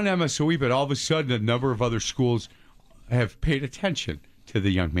to MSOE, but all of a sudden a number of other schools have paid attention to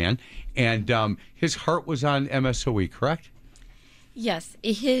the young man, and his heart was on MSOE, correct? Yes,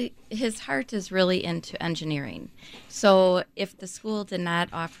 his heart is really into engineering. So if the school did not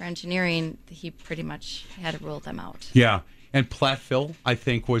offer engineering, he pretty much had to rule them out. Yeah, and Platteville, I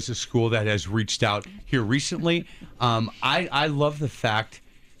think, was a school that has reached out here recently. I love the fact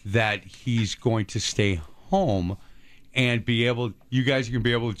that he's going to stay home and you guys are going to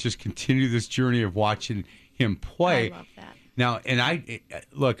be able to just continue this journey of watching him play. I love that. Now, and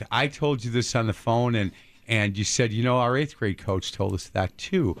I told you this on the phone, and you said, our 8th grade coach told us that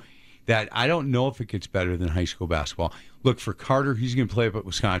too, that I don't know if it gets better than high school basketball. Look, for Carter, he's going to play up at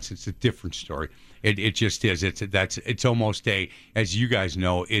Wisconsin. It's a different story. It just is. It's almost as you guys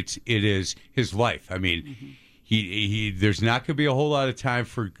know, it is his life. I mean, mm-hmm. He there's not going to be a whole lot of time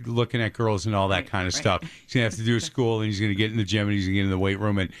for looking at girls and all that kind of stuff. He's going to have to do his school, and he's going to get in the gym, and he's going to get in the weight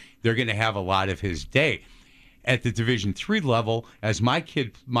room, and they're going to have a lot of his day. At the Division III level, as my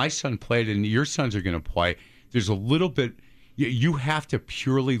son played, and your sons are going to play, there's a little bit, you have to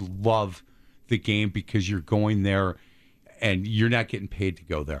purely love the game because you're going there and you're not getting paid to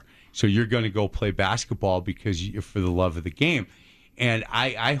go there. So you're going to go play basketball because you're for the love of the game. And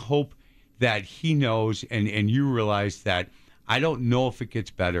I hope that he knows and you realize that I don't know if it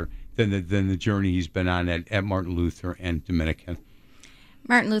gets better than the journey he's been on at Martin Luther and Dominican.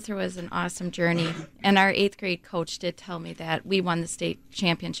 Martin Luther was an awesome journey, and our 8th grade coach did tell me that we won the state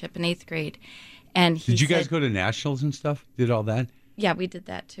championship in 8th grade. And did you guys go to nationals and stuff? Did all that? Yeah, we did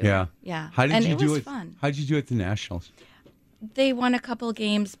that too. Yeah. How did you do it? It was fun. How did you do at the nationals? They won a couple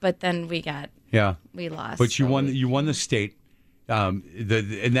games, but then we lost. But you won. You won the state, and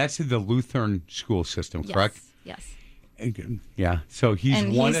that's in the Lutheran school system, correct? Yes. Yeah. So he's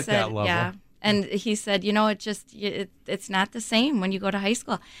won at that level. Yeah. And he said, it's not the same when you go to high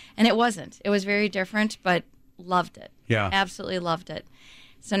school. And it wasn't. It was very different, but loved it. Yeah. Absolutely loved it.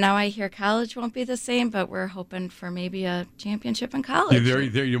 So now I hear college won't be the same, but we're hoping for maybe a championship in college.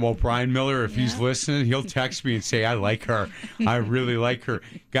 Well, Brian Miller, if he's listening, he'll text me and say, I like her. I really like her.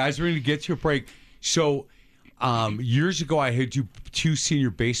 Guys, we're going to get to a break. So years ago, I had two senior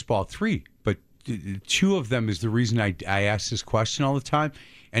baseball, 3, but 2 of them is the reason I ask this question all the time.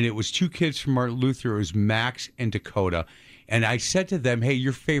 And it was 2 kids from Martin Luther. It was Max and Dakota. And I said to them, hey,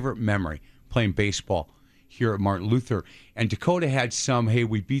 your favorite memory playing baseball here at Martin Luther. And Dakota had some, hey,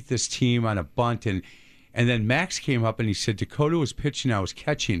 we beat this team on a bunt. And then Max came up and he said, Dakota was pitching, I was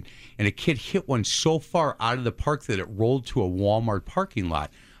catching. And a kid hit one so far out of the park that it rolled to a Walmart parking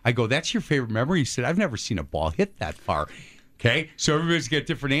lot. I go, that's your favorite memory? He said, I've never seen a ball hit that far. Okay, so everybody's got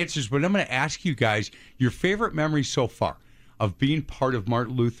different answers. But I'm going to ask you guys your favorite memory so far of being part of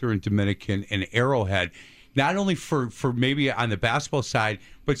Martin Luther and Dominican and Arrowhead, not only for maybe on the basketball side,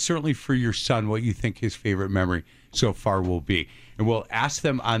 but certainly for your son, what you think his favorite memory so far will be. And we'll ask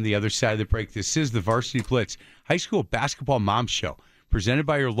them on the other side of the break. This is the Varsity Blitz High School Basketball Mom Show, presented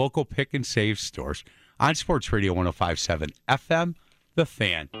by your local pick and save stores on Sports Radio 105.7 FM, The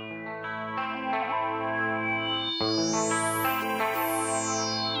Fan.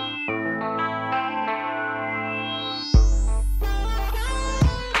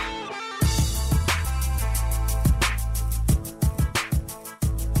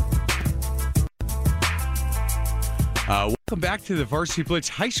 Welcome back to the Varsity Blitz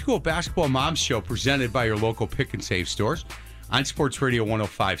High School Basketball Mom Show, presented by your local pick and save stores on Sports Radio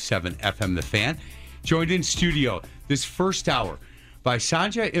 105.7 FM, The Fan. Joined in studio this first hour by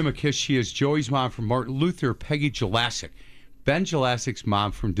Sanja Imakis. She is Joey's mom from Martin Luther, Peggy Jelasic. Ben Jelasic's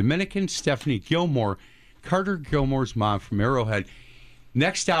mom from Dominican, Stephanie Gilmore. Carter Gilmore's mom from Arrowhead.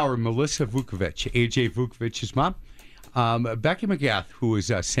 Next hour, Melissa Vukovic, AJ Vukovic's mom. Becky McGath, who is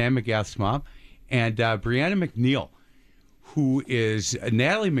Sam McGath's mom. And Brianna McNeil, who is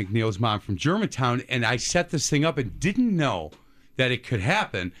Natalie McNeil's mom from Germantown. And I set this thing up and didn't know that it could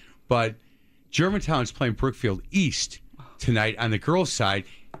happen, but Germantown's playing Brookfield East tonight on the girls' side.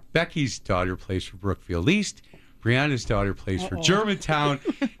 Becky's daughter plays for Brookfield East. Brianna's daughter plays for Germantown.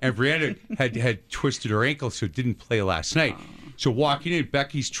 And Brianna had twisted her ankle, so didn't play last night. So walking in,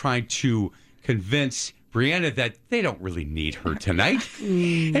 Becky's trying to convince Brianna that they don't really need her tonight.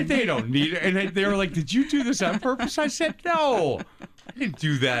 And they don't need her. And they were like, did you do this on purpose? I said, no, I didn't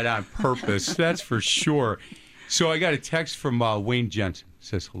do that on purpose. That's for sure. So I got a text from Wayne Jensen.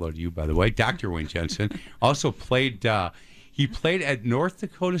 Says hello to you, by the way. Dr. Wayne Jensen. Also played, he played at North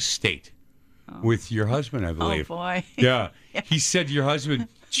Dakota State with your husband, I believe. Oh, boy. Yeah. He said your husband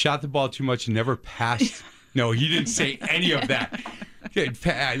shot the ball too much and never passed. No, he didn't say any of that.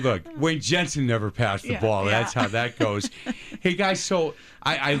 Look, Wayne Jensen never passed the ball. Yeah. That's how that goes. Hey, guys, so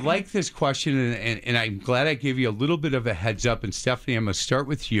I like this question, and I'm glad I gave you a little bit of a heads up. And, Stephanie, I'm going to start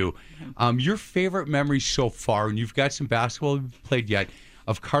with you. Your favorite memory so far, and you've got some basketball you've played yet,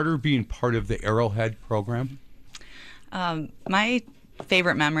 of Carter being part of the Arrowhead program? My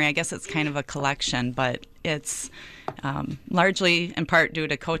favorite memory, I guess it's kind of a collection, but it's largely in part due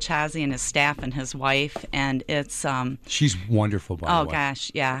to Coach Hazy and his staff and his wife, and it's she's wonderful, by the way. Oh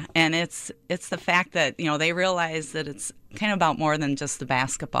gosh, yeah, and it's the fact that they realize that it's kind of about more than just the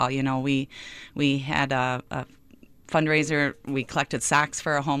basketball. We had a fundraiser. We collected socks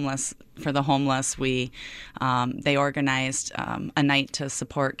for the homeless. They organized a night to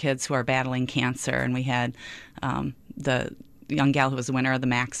support kids who are battling cancer, and we had the young gal who was the winner of the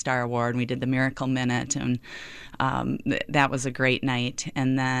Max Star Award, and we did the Miracle Minute, and that was a great night.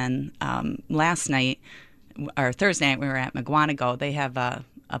 And then last night, or Thursday night, we were at McGuanago. They have a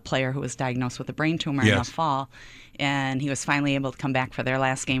player who was diagnosed with a brain tumor in the fall, and he was finally able to come back for their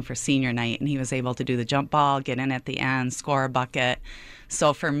last game for senior night, and he was able to do the jump ball, get in at the end, score a bucket.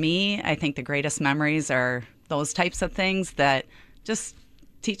 So for me, I think the greatest memories are those types of things that just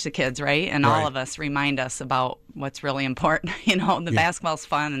teach the kids, right? And all of us remind us about what's really important. The basketball's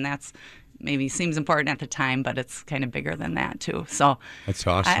fun, and that's maybe seems important at the time, but it's kind of bigger than that, too. So that's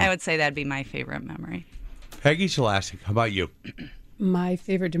awesome. I would say that'd be my favorite memory. Peggy Jelasic, how about you? My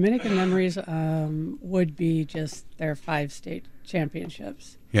favorite Dominican memories would be just their 5 state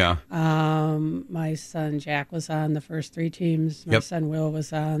championships. Yeah. My son Jack was on the first 3 teams. My son Will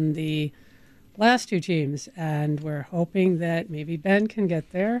was on the last 2 teams, and we're hoping that maybe Ben can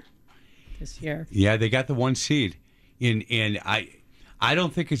get there this year. Yeah, they got the 1 seed. And I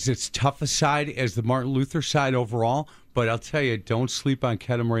don't think it's as tough a side as the Martin Luther side overall, but I'll tell you, don't sleep on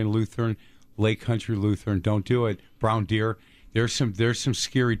Kettle Lutheran, Lake Country Lutheran. Don't do it. Brown Deer. There's some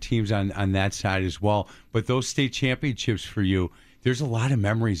scary teams on that side as well. But those state championships for you, there's a lot of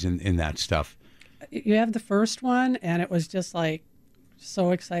memories in that stuff. You have the first one, and it was just like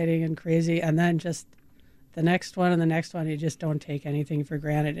so exciting and crazy. And then just the next one and the next one, you just don't take anything for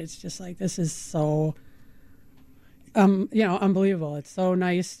granted. It's just like, this is so, unbelievable. It's so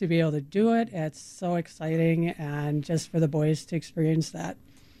nice to be able to do it. It's so exciting, and just for the boys to experience that.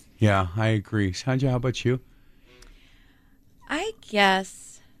 Yeah, I agree. Sandra, how about you? I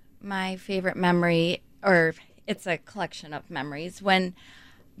guess my favorite memory, or it's a collection of memories, when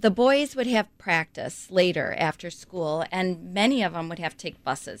the boys would have practice later after school, and many of them would have to take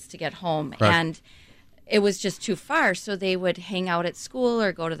buses to get home. Right. And it was just too far, so they would hang out at school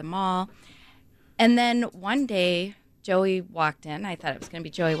or go to the mall. And then one day, Joey walked in. I thought it was going to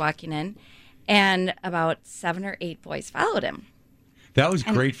be Joey walking in, and about 7 or 8 boys followed him. That was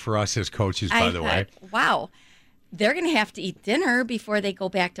great for us as coaches, by the way. Wow. They're going to have to eat dinner before they go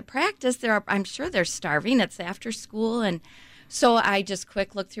back to practice. I'm sure they're starving. It's after school. And so I just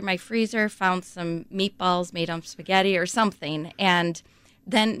quick looked through my freezer, found some meatballs, made them spaghetti or something. And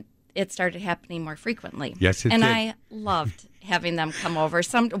then it started happening more frequently. Yes, it did. And I loved having them come over.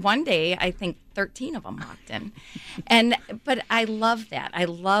 One day, I think 13 of them walked in. But I love that. I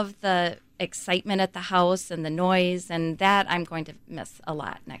love the excitement at the house and the noise, and that I'm going to miss a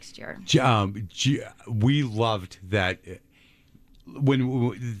lot next year. We loved that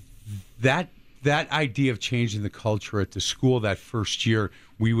when that idea of changing the culture at the school that first year.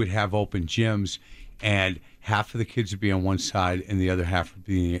 We would have open gyms, and half of the kids would be on one side and the other half would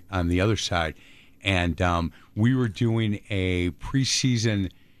be on the other side. And we were doing a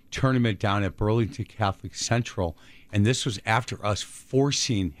preseason tournament down at Burlington Catholic Central. And this was after us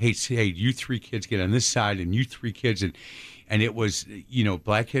forcing, hey, you 3 kids get on this side, and you 3 kids, and it was,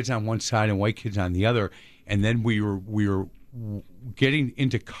 black kids on one side and white kids on the other. And then we were getting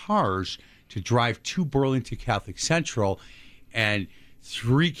into cars to drive to Burlington Catholic Central, and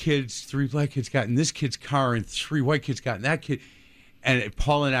 3 black kids got in this kid's car, and 3 white kids got in that kid. And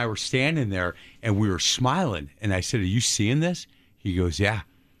Paul and I were standing there, and we were smiling. And I said, "Are you seeing this?" He goes, "Yeah,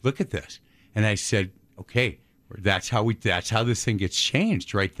 look at this." And I said, "Okay. That's how this thing gets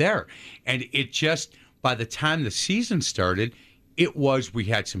changed right there." And it just, by the time the season started, we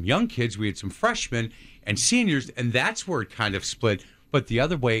had some young kids, we had some freshmen and seniors, and that's where it kind of split. But the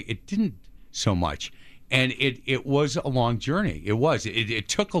other way, it didn't so much. And it was a long journey. It was. It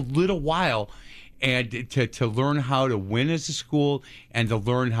took a little while, and to learn how to win as a school, and to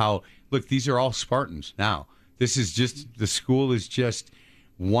learn how, look, these are all Spartans now. This is just, the school is just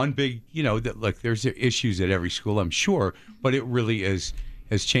one big, look, there's issues at every school, I'm sure, but it really has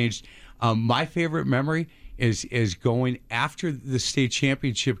changed. My favorite memory is going after the state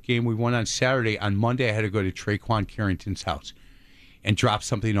championship game we won on Saturday. On Monday, I had to go to Traquan Carrington's house and drop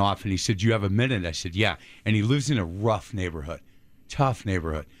something off, and he said, "You have a minute?" I said, "Yeah." And he lives in a rough neighborhood, tough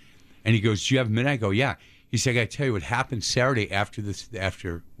neighborhood. And he goes, "Do you have a minute?" I go, "Yeah." He said, "I got to tell you what happened Saturday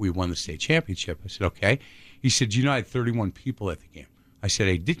after we won the state championship." I said, "Okay." He said, "I had 31 people at the game." I said,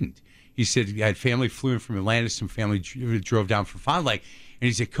 "I didn't." He said, "I had family flew in from Atlanta, some family drove down from Fond du Lac." And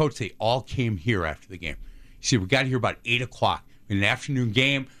he said, "Coach, they all came here after the game." He said, "We got here about 8 o'clock. We had an afternoon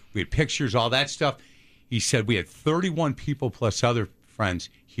game. We had pictures, all that stuff." He said, "We had 31 people plus other friends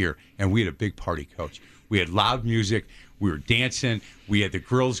here, and we had a big party, Coach. We had loud music. We were dancing. We had the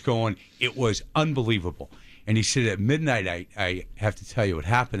girls going. It was unbelievable." And he said, at midnight, I have to tell you what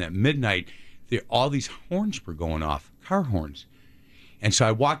happened. At midnight, all these horns were going off, car horns. And so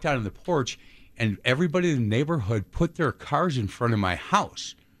I walked out on the porch, and everybody in the neighborhood put their cars in front of my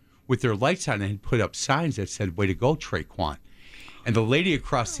house with their lights on and put up signs that said, "Way to go, Traquan." And the lady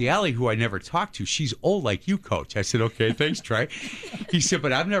across the alley, who I never talked to, she's old like you, Coach. I said, "Okay, thanks, Trey." He said,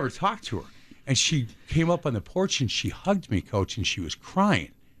 "But I've never talked to her." And she came up on the porch, and she hugged me, Coach, and she was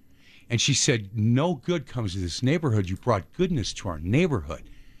crying. And she said, "No good comes to this neighborhood. You brought goodness to our neighborhood."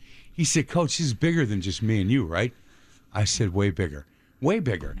 He said, "Coach, this is bigger than just me and you, right?" I said, "Way bigger. Way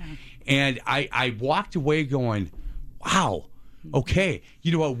bigger." And I walked away going, wow, okay.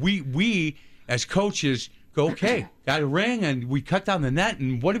 You know what? We as coaches go, okay, got a ring, and we cut down the net,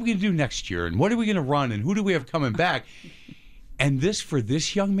 and what are we going to do next year? And what are we going to run? And who do we have coming back? And for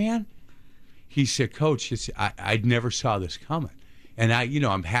this young man, he said, "Coach, I never saw this coming." And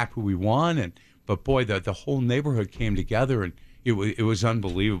I'm happy we won. But boy, the whole neighborhood came together, and it was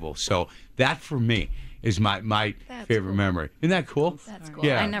unbelievable. So that for me is my favorite memory. Isn't that cool? That's cool.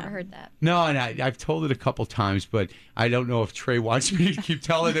 Yeah. I never heard that. No, and I've told it a couple times, but I don't know if Trey wants me to keep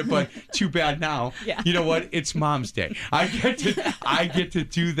telling it, but too bad now. Yeah. You know what? It's Mom's Day. I get to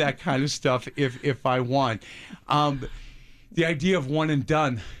do that kind of stuff if I want. The idea of one and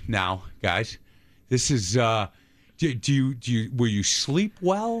done now, guys. This is will you sleep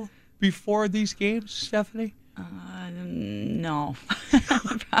well before these games, Stephanie? No,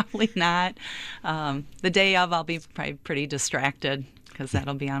 probably not. The day of, I'll be probably pretty distracted because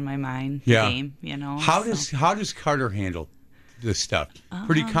that'll be on my mind. Yeah. The game, you know. How so. does Carter handle this stuff?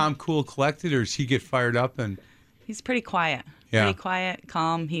 Pretty calm, cool, collected, or does he get fired up? And He's pretty quiet. Yeah. Pretty quiet,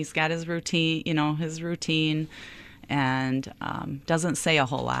 calm. He's got his routine, and doesn't say a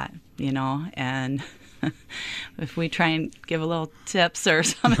whole lot, and if we try and give a little tips or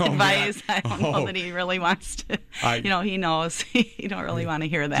some advice, I don't know that he really wants to. He knows he don't really want to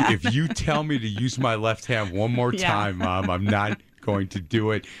hear that. If you tell me to use my left hand one more time, Mom, I'm not going to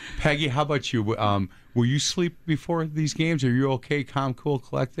do it. Peggy, how about you? Will you sleep before these games? Are you okay, calm, cool,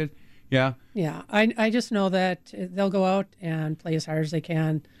 collected? Yeah? Yeah, I just know that they'll go out and play as hard as they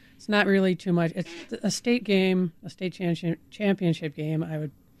can. It's not really too much. It's a state game, a state championship game. I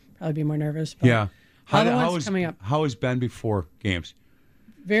would probably be more nervous. But Yeah. coming up. How has Ben before games?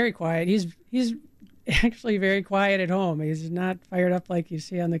 Very quiet. He's actually very quiet at home. He's not fired up like you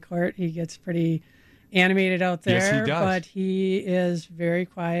see on the court. He gets pretty animated out there. Yes, he does. But he is very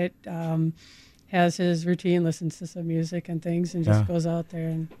quiet. Has his routine, listens to some music and things, and just goes out there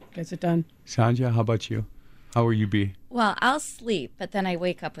and gets it done. Sandhya, how about you? How will you be? Well, I'll sleep, but then I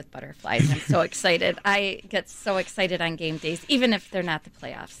wake up with butterflies. I'm so excited. I get so excited on game days, even if they're not the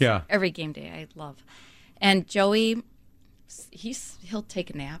playoffs. Yeah. Every game day I love. And Joey, he'll take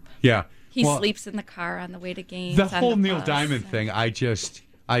a nap. Yeah. He sleeps in the car on the way to games. The whole Neil bus. Diamond thing, I just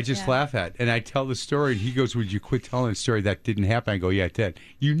laugh at. And I tell the story, and he goes, would you quit telling the story that didn't happen? I go, yeah, it did.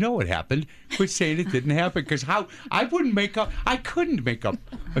 You know it happened. Quit saying it didn't happen. Because I couldn't make up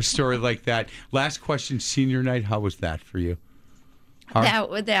a story like that. Last question, senior night, how was that for you?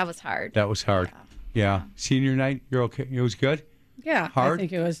 Hard? That was hard. That was hard. Yeah. Senior night, you're okay? It was good? Yeah, Hard? I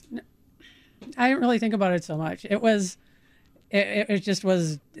think it was. I didn't really think about it so much. It was, it just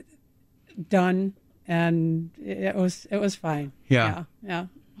was done, and it was fine. Yeah. Yeah.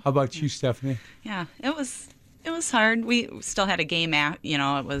 How about you, Stephanie? Yeah, it was hard. We still had a game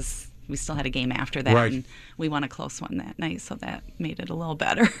we still had a game after that, Right. and we won a close one that night, so that made it a little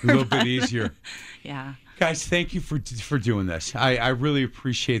better. A little bit easier. Yeah. Guys, thank you for doing this. I really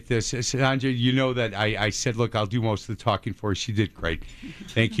appreciate this. Sandhya, you know that I said, look, I'll do most of the talking for her. She did great.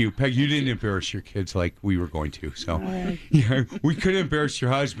 Thank you. Peg, you didn't embarrass your kids like we were going to. So yeah, we could embarrass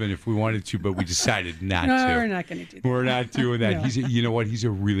your husband if we wanted to, but we decided not No, to. we're not going to do that. We're not doing that. No. You know what? He's a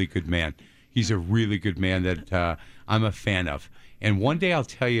really good man. He's a really good man that I'm a fan of. And one day I'll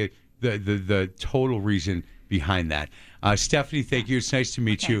tell you the total reason behind that. Stephanie, thank you. It's nice to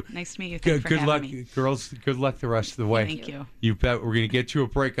meet you. Nice to meet you. Thanks for having luck, me. girls. Good luck the rest of the way. Thank you. You bet. We're going to get to a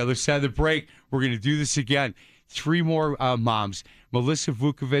break. Other side of the break, we're going to do this again. 3 more moms. Melissa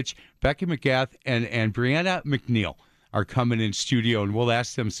Vukovic, Becky McGath, and Brianna McNeil are coming in studio, and we'll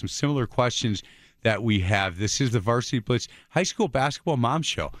ask them some similar questions that we have. This is the Varsity Blitz High School Basketball Mom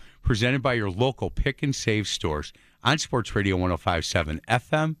Show, presented by your local Pick and Save stores on Sports Radio 105.7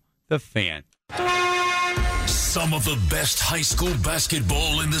 FM, The Fan. Some of the best high school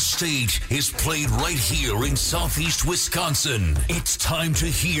basketball in the state is played right here in Southeast Wisconsin. It's time to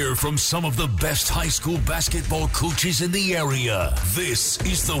hear from some of the best high school basketball coaches in the area. This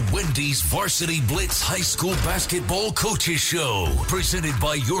is the Wendy's Varsity Blitz High School Basketball Coaches Show, presented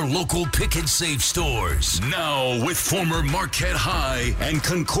by your local Pick and Save stores. Now with former Marquette High and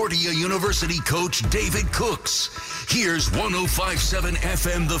Concordia University coach David Cooks. Here's 105.7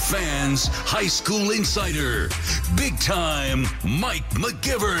 FM The Fan's High School Insider, Big Time Mike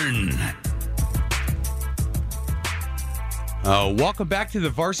McGivern. Welcome back to the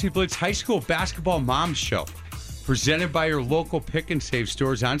Varsity Blitz High School Basketball Mom Show, presented by your local Pick and Save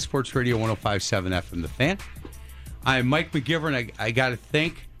stores on Sports Radio 105.7 FM The Fan. I'm Mike McGivern. I got to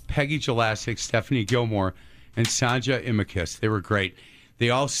thank Peggy Jelassic, Stephanie Gilmore, and Sandhya Imikis. They were great. They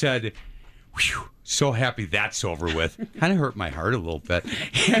all said, whew, so happy that's over with. Kind of hurt my heart a little bit.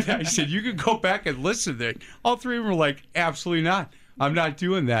 And I said, you can go back and listen to it. All 3 of them were like, absolutely not. I'm not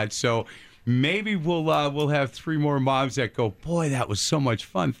doing that. So maybe we'll have 3 more moms that go, boy, that was so much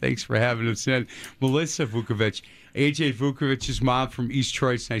fun. Thanks for having us in. Melissa Vukovic, AJ Vukovic's mom from East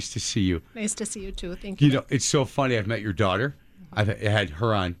Troy. It's nice to see you. Nice to see you, too. Thank you. You know, it's so funny. I've met your daughter. I've had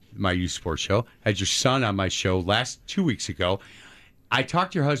her on my youth sports show. I had your son on my show 2 weeks ago. I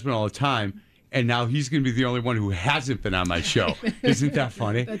talk to your husband all the time, and now he's going to be the only one who hasn't been on my show. Isn't that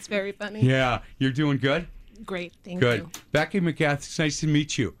funny? That's very funny. Yeah. You're doing good? Great. Thank Good. you. Becky McGath, it's nice to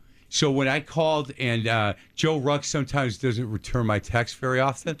meet you. So when I called, and Joe Ruck sometimes doesn't return my text very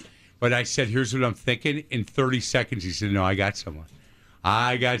often, but I said, here's what I'm thinking. In 30 seconds, he said, no, I got someone.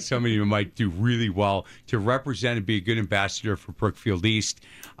 I got somebody who might do really well to represent and be a good ambassador for Brookfield East.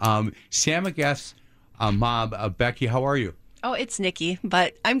 Sam McGath's mom, Becky. How are you? Oh, it's Nikki,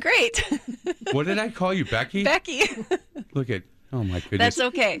 but I'm great. What did I call you, Becky? Becky. Look at, oh my goodness. That's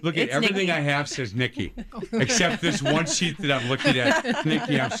okay. Look at It's everything Nikki. I have says Nikki, except this one sheet that I'm looking at.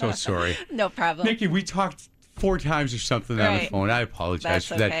 Nikki, I'm so sorry. No problem. Nikki, we talked 4 times or something on the Right. phone. I apologize That's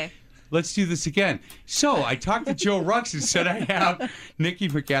for that. okay. Let's do this again. So I talked to Joe Rux and said I have Nikki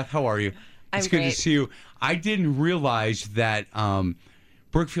McGath. How are you? It's I'm good to great. see you. I didn't realize that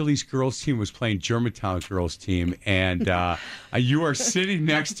Brookfield East girls team was playing Germantown girls team, and you are sitting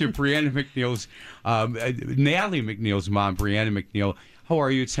next to Brianna McNeil's, Natalie McNeil's mom, Brianna McNeil. How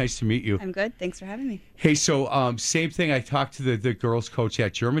are you? It's nice to meet you. I'm good. Thanks for having me. Hey, so same thing. I talked to the girls coach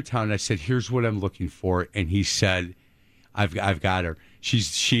at Germantown, and I said, "Here's what I'm looking for," and he said, "I've got her.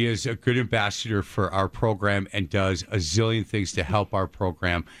 She is a good ambassador for our program and does a zillion things to help our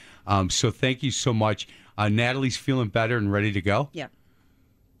program. So thank you so much. Natalie's feeling better and ready to go. Yeah.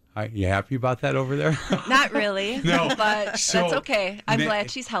 You happy about that over there? Not really. No. But So, that's okay. I'm Na- glad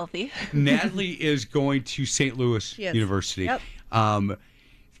she's healthy. Natalie is going to St. Louis She is. University. Yep.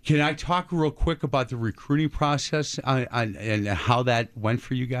 Can I talk real quick about the recruiting process and how that went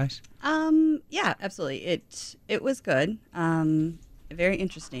for you guys? Yeah, absolutely. It was good. Very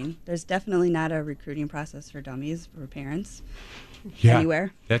interesting. There's definitely not a recruiting process for dummies for parents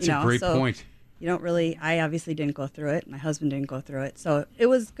anywhere. That's a great so point. You don't really. I obviously didn't go through it. My husband didn't go through it. So it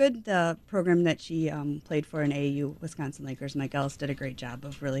was good. The program that she played for in AAU, Wisconsin Lakers, my gals did a great job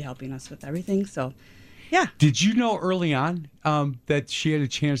of really helping us with everything. So, yeah. Did you know early on that she had a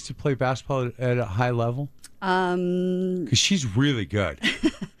chance to play basketball at a high level? Because she's really good.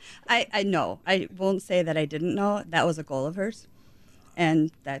 I know. I won't say that I didn't know. That was a goal of hers,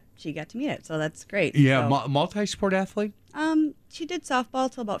 and that she got to meet it. So that's great. Yeah, So, multi-sport athlete? she did softball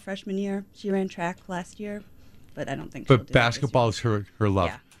till about freshman year. She ran track last year, but I don't think she'll do But that basketball is her love.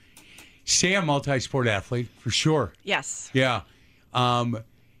 Yeah. Sam, multi-sport athlete, for sure. Yes. Yeah.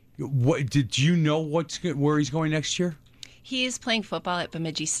 What did you know where he's going next year? He's playing football at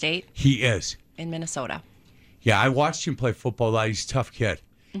Bemidji State He is. in Minnesota. Yeah, I watched him play football a lot. He's a tough kid.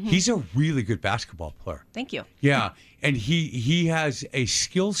 Mm-hmm. He's a really good basketball player. Thank you. Yeah, and he has a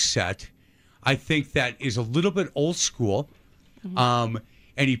skill set, I think, that is a little bit old school, and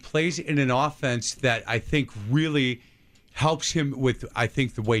he plays in an offense that I think really helps him with, I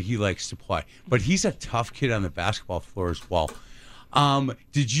think, the way he likes to play. But he's a tough kid on the basketball floor as well.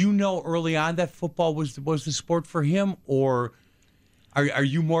 Did you know early on that football was the sport for him, or are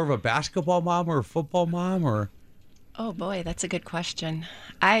you more of a basketball mom or a football mom, or? Oh, boy, that's a good question.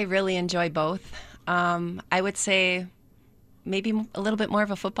 I really enjoy both. I would say maybe a little bit more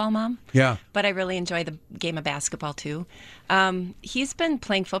of a football mom. Yeah. But I really enjoy the game of basketball, too. He's been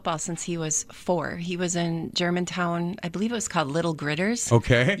playing football since he was 4. He was in Germantown, I believe it was called Little Gritters.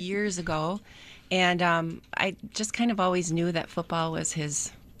 Okay. Years ago. And I just kind of always knew that football was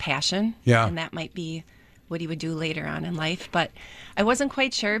his passion. Yeah. And that might be what he would do later on in life. But I wasn't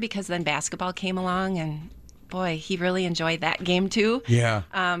quite sure because then basketball came along, and boy, he really enjoyed that game too. Yeah.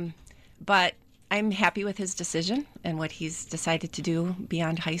 But I'm happy with his decision and what he's decided to do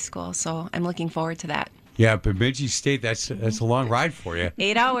beyond high school. So I'm looking forward to that. Yeah, Bemidji State, that's a long ride for you.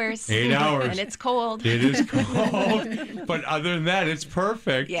 8 hours. 8 hours. And it's cold. It is cold. But other than that, it's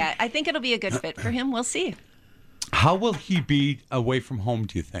perfect. Yeah, I think it'll be a good fit for him. We'll see. How will he be away from home,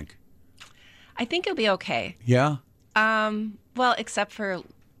 do you think? I think he'll be okay. Yeah? Well, except for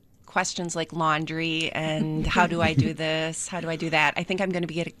questions like laundry and how do I do this? How do I do that? I think I'm going to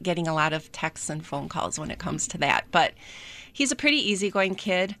be getting a lot of texts and phone calls when it comes to that. But he's a pretty easygoing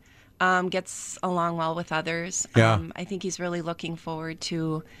kid, gets along well with others. Yeah. I think he's really looking forward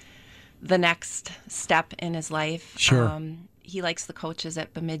to the next step in his life. Sure. He likes the coaches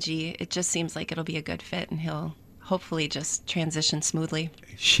at Bemidji. It just seems like it'll be a good fit, and he'll hopefully just transition smoothly.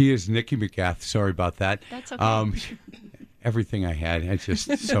 She is Nikki McGath. Sorry about that. That's okay. Everything I had, it's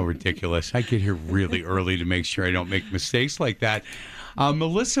just so ridiculous. I get here really early to make sure I don't make mistakes like that.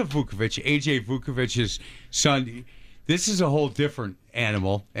 Melissa Vukovic, AJ Vukovic's son, this is a whole different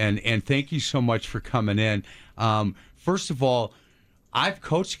animal, and thank you so much for coming in. First of all, I've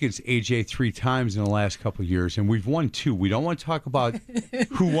coached against AJ 3 times in the last couple of years, and we've won 2. We don't want to talk about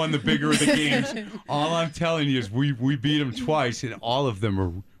who won the bigger of the games. All I'm telling you is we beat him twice, and all of them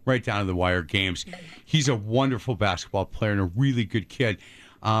are right down to the wire games. He's a wonderful basketball player and a really good kid.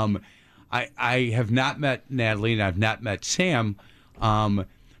 I have not met Natalie, and I've not met Sam,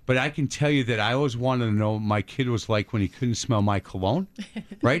 but I can tell you that I always wanted to know what my kid was like when he couldn't smell my cologne,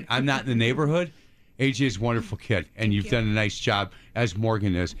 right? I'm not in the neighborhood. AJ is a wonderful kid, and you've done a nice job, as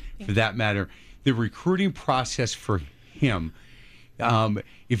Morgan is, for that matter. The recruiting process for him,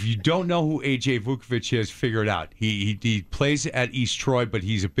 If you don't know who A.J. Vukovic is, figure it out. He plays at East Troy, but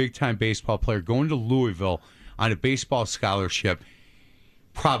he's a big-time baseball player going to Louisville on a baseball scholarship.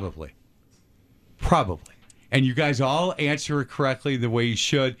 Probably. And you guys all answer it correctly the way you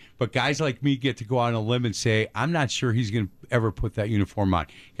should, but guys like me get to go out on a limb and say, I'm not sure he's going to ever put that uniform on.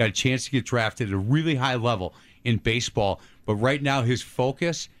 Got a chance to get drafted at a really high level in baseball, but right now his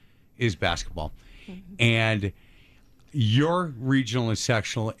focus is basketball. Mm-hmm. And your regional and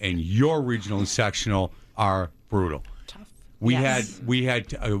sectional are brutal. Tough. We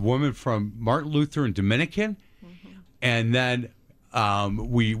had a woman from Martin Luther and Dominican, mm-hmm. and then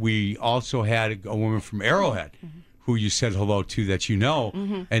we also had a woman from Arrowhead, mm-hmm. who you said hello to that you know,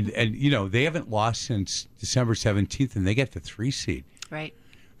 mm-hmm. and you know they haven't lost since December 17th, and they get the 3 seed. Right.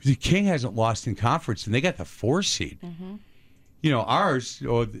 The King hasn't lost in conference, and they got the 4 seed. Mm-hmm. You know, ours,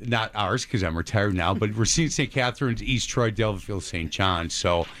 or not ours because I'm retired now, but Racine St. Catharines, East Troy, Delville, St. John.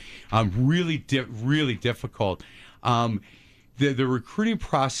 So really difficult. The recruiting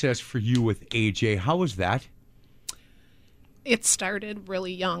process for you with AJ, how was that? It started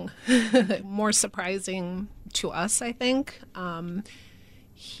really young. More surprising to us, I think.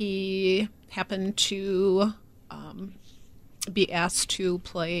 He happened to be asked to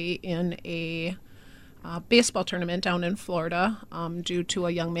play in a baseball tournament down in Florida due to a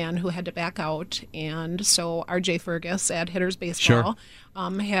young man who had to back out. And so R.J. Fergus at Hitters Baseball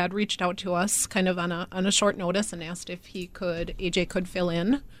had reached out to us kind of on a short notice and asked if AJ could fill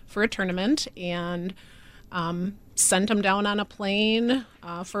in for a tournament, and sent him down on a plane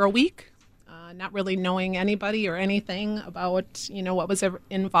for a week, not really knowing anybody or anything about, what was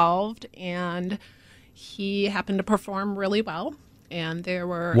involved. And he happened to perform really well. And there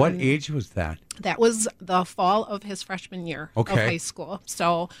were... What age was that? That was the fall of his freshman year of high school.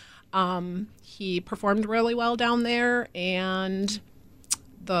 So he performed really well down there, and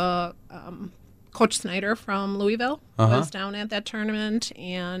the Coach Snyder from Louisville was down at that tournament,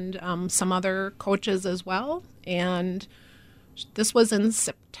 and some other coaches as well. And this was in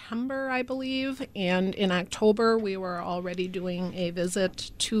September, I believe, and in October we were already doing a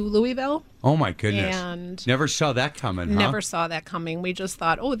visit to Louisville. Oh, my goodness. And never saw that coming, huh? Never saw that coming. We just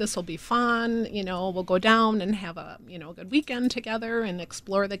thought, this will be fun. We'll go down and have a good weekend together and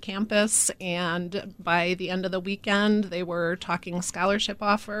explore the campus. And by the end of the weekend, they were talking scholarship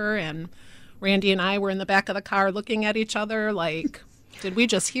offer, and Randy and I were in the back of the car looking at each other like, did we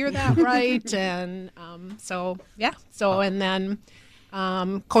just hear that right? And and then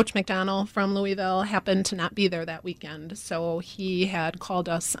Coach McDonald from Louisville happened to not be there that weekend. So he had called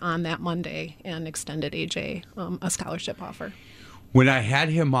us on that Monday and extended AJ a scholarship offer. When I had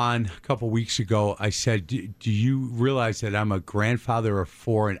him on a couple weeks ago, I said, do you realize that I'm a grandfather of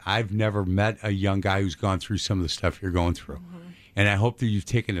 4, and I've never met a young guy who's gone through some of the stuff you're going through? Mm-hmm. And I hope that you've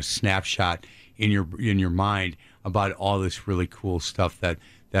taken a snapshot in your mind about all this really cool stuff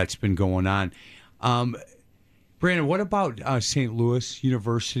that's been going on. Brandon, what about St. Louis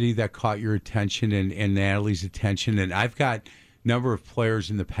University that caught your attention and Natalie's attention? And I've got a number of players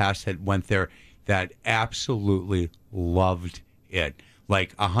in the past that went there that absolutely loved it,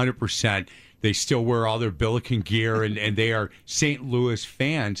 like 100%. They still wear all their Billiken gear, and they are St. Louis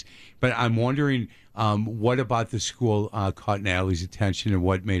fans. But I'm wondering, what about the school caught Natalie's attention, and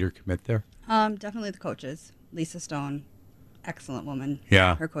what made her commit there? Definitely the coaches. Lisa Stone, excellent woman.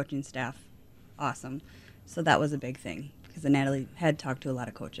 Yeah. Her coaching staff, awesome. So that was a big thing, because Natalie had talked to a lot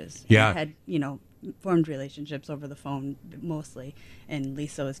of coaches. Yeah. And had, formed relationships over the phone mostly. And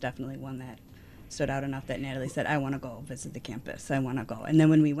Lisa was definitely one that stood out enough that Natalie said, I want to go visit the campus. I want to go. And then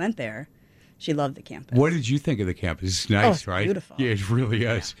when we went there, she loved the campus. What did you think of the campus? It's nice, right? Beautiful. Yeah, it really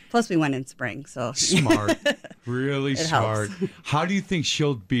is. Yeah. Plus, we went in spring, so smart, really smart. Helps. How do you think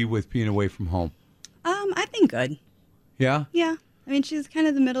she'll be with being away from home? I think good. Yeah. Yeah. I mean, she's kind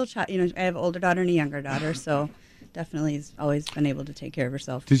of the middle child. I have an older daughter and a younger daughter, so definitely has always been able to take care of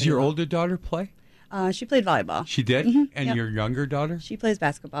herself. Does your older daughter play? She played volleyball. She did? Mm-hmm. And yep. your younger daughter? She plays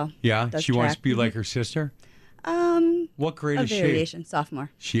basketball. Yeah. She wants to be mm-hmm. like her sister? What grade is she? A variation, sophomore.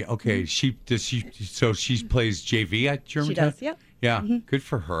 She okay. Mm-hmm. She plays JV at Germantown? She does, yep. Yeah. Mm-hmm. Good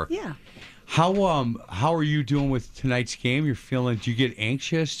for her. Yeah. How are you doing with tonight's game? You're feeling? Do you get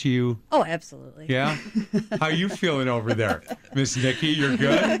anxious? Oh, absolutely. Yeah. How are you feeling over there, Miss Nikki? You're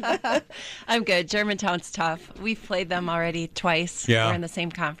good. I'm good. Germantown's tough. We've played them already twice. Yeah. We're in the same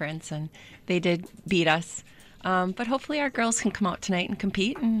conference, and they did beat us. But hopefully our girls can come out tonight and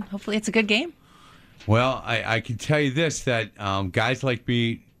compete, and hopefully it's a good game. Well, I can tell you this, that guys like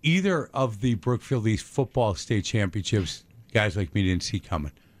me, either of the Brookfield East football state championships, guys like me didn't see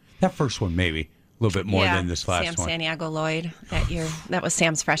coming. That first one, maybe. A little bit more yeah, than this last Sam one. Santiago Lloyd that year. That was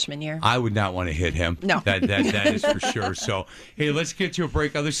Sam's freshman year. I would not want to hit him. No. That is for sure. So, hey, let's get to a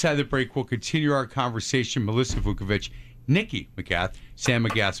break. Other side of the break, we'll continue our conversation. Melissa Vukovich, Nikki McGath, Sam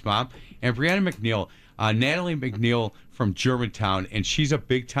McGath's mom, and Brianna McNeil, Natalie McNeil from Germantown, and she's a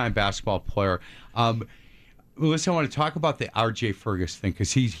big-time basketball player. Melissa, I want to talk about the R.J. Fergus thing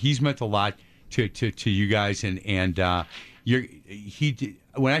because he's meant a lot to you guys, and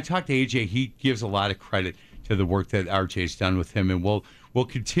when I talk to AJ, he gives a lot of credit to the work that RJ's done with him, and we'll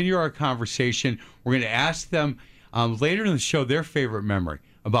continue our conversation. We're going to ask them later in the show their favorite memory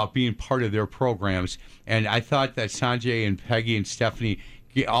about being part of their programs, and I thought that Sanjay and Peggy and Stephanie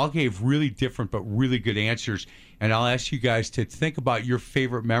all gave really different but really good answers, and I'll ask you guys to think about your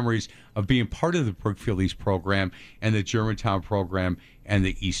favorite memories of being part of the Brookfield East program and the Germantown program and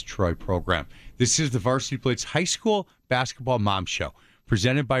the East Troy program. This is the Varsity Blitz High School Basketball Mom Show,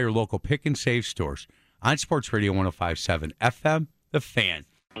 presented by your local Pick and Save stores on Sports Radio 105.7 FM, The Fan.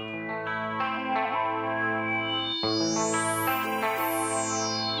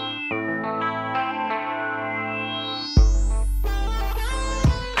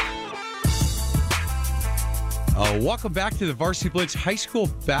 Welcome back to the Varsity Blitz High School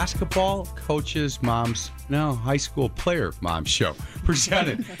Basketball High School Player Mom Show,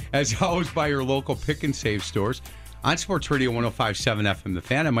 presented as always by your local Pick and Save stores on Sports Radio 105.7 FM, The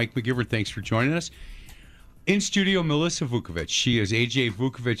Fan. I'm Mike McGivern. Thanks for joining us. In studio, Melissa Vukovich. She is AJ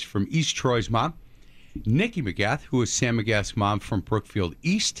Vukovich from East Troy's mom. Nikki McGath, who is Sam McGath's mom from Brookfield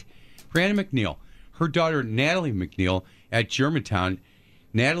East. Brianna McNeil, her daughter Natalie McNeil at Germantown.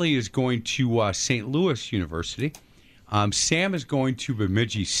 Natalie is going to St. Louis University. Sam is going to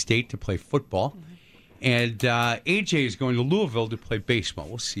Bemidji State to play football. And AJ is going to Louisville to play baseball.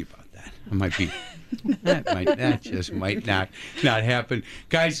 We'll see about that. That just might not happen.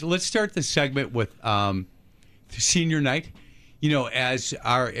 Guys, let's start the segment with senior night. You know,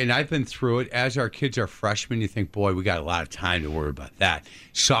 and I've been through it, as our kids are freshmen, you think, boy, we got a lot of time to worry about that.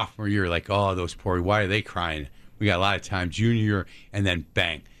 Sophomore year, like, oh, those poor, why are they crying? We got a lot of time. Junior year, and then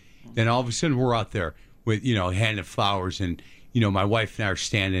bang. Then all of a sudden we're out there with, handing flowers. And, my wife and I are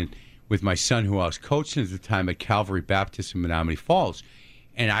standing with my son, who I was coaching at the time at Calvary Baptist in Menominee Falls.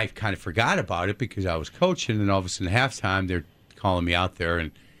 And I kind of forgot about it because I was coaching. And all of a sudden, halftime, they're calling me out there.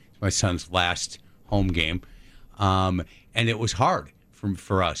 And it's my son's last home game. And it was hard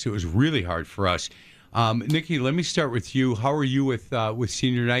for us. It was really hard for us. Nikki, let me start with you. How are you with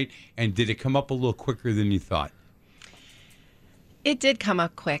senior night? And did it come up a little quicker than you thought? It did come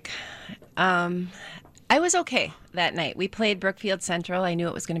up quick. I was okay that night. We played Brookfield Central. I knew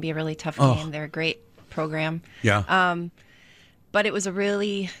it was going to be a really tough game. They're a great program. Yeah. But it was a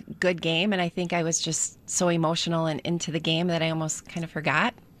really good game, and I think I was just so emotional and into the game that I almost kind of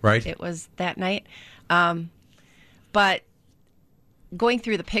forgot. Right. It was that night. But going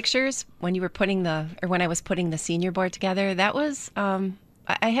through the pictures when I was putting the senior board together, that was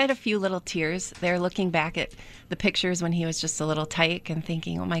I had a few little tears there looking back at the pictures when he was just a little tyke and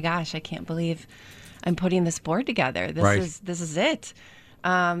thinking, oh my gosh, I can't believe I'm putting this board together. This is it.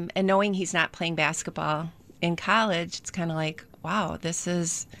 And knowing he's not playing basketball in college, it's kind of like, wow, this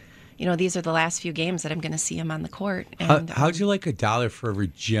is, these are the last few games that I'm going to see him on the court. And, how'd you like $1 for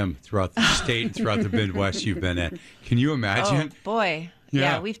every gym throughout the state and throughout the Midwest you've been at? Can you imagine? Oh, boy.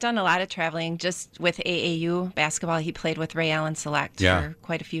 Yeah, we've done a lot of traveling just with AAU basketball. He played with Ray Allen Select for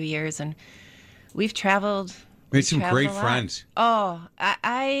quite a few years, and we've traveled. Made some great friends. Oh,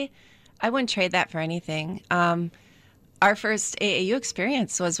 I wouldn't trade that for anything. Our first AAU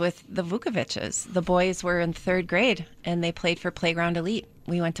experience was with the Vukoviches. The boys were in 3rd grade, and they played for Playground Elite.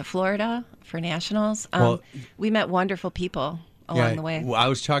 We went to Florida for nationals. We met wonderful people along the way. Well, I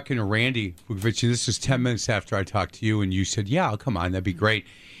was talking to Randy Vukovich, and this was 10 minutes after I talked to you, and you said, yeah, I'll come on. That'd be great.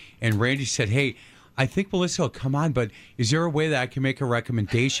 And Randy said, hey, I think Melissa will come on, but is there a way that I can make a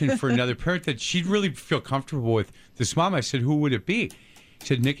recommendation for another parent that she'd really feel comfortable with this mom? I said, who would it be? He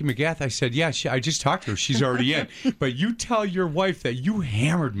said, Nikki McGath. I said, yeah, I just talked to her. She's already in. But you tell your wife that you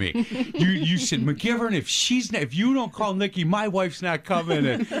hammered me. You said, McGivern, if you don't call Nikki, my wife's not coming.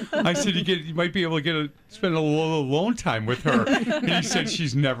 And I said, you might be able to spend a little alone time with her. And he said,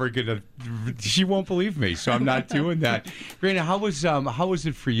 she won't believe me, so I'm not doing that. Raina, how was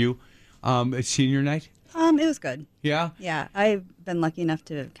it for you at senior night? It was good. Yeah? Yeah, I've been lucky enough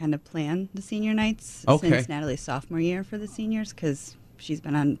to kind of plan the senior nights since Natalie's sophomore year for the seniors, because she's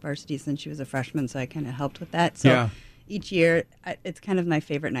been on varsity since she was a freshman, so I kind of helped with that. So each year, it's kind of my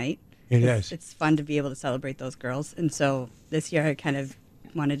favorite night. It's fun to be able to celebrate those girls. And so this year I kind of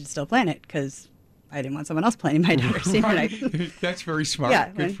wanted to still plan it because I didn't want someone else playing my daughter's senior night. That's very smart. Yeah,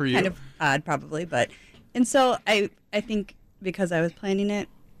 Good for you. Kind of odd, probably, and so I think because I was planning it,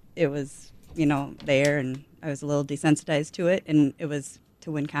 it was there, and I was a little desensitized to it, and it was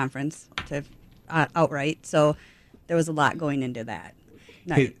to win conference to outright. So there was a lot going into that.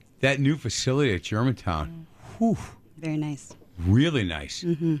 Hey, that new facility at Germantown, whew, very nice. Really nice.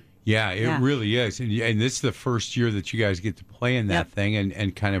 Mm-hmm. Yeah, it really is. And this is the first year that you guys get to play in that thing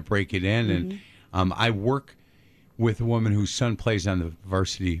and kind of break it in. Mm-hmm. And I work with a woman whose son plays on the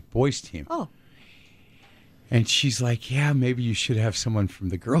varsity boys team. Oh. And she's like, yeah, maybe you should have someone from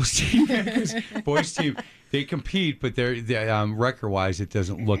the girls team. Because boys team, they compete, but they're record-wise, it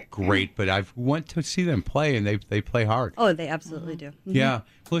doesn't look great. But I've went to see them play, and they play hard. Oh, they absolutely do. Mm-hmm. Yeah.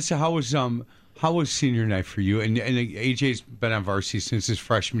 Melissa, how was senior night for you? And AJ's been on varsity since his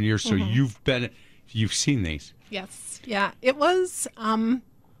freshman year, so you've seen these. Yes. Yeah. It was.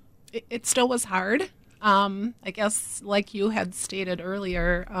 It still was hard. I guess, like you had stated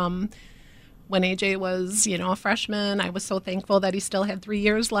earlier, when AJ was, a freshman, I was so thankful that he still had 3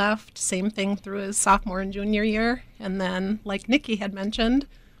 years left. Same thing through his sophomore and junior year. And then, like Nikki had mentioned,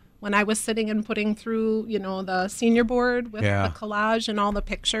 when I was sitting and putting through, the senior board with the collage and all the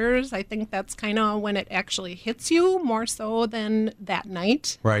pictures, I think that's kind of when it actually hits you more so than that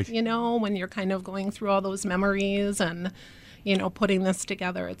night. Right. When you're kind of going through all those memories and, putting this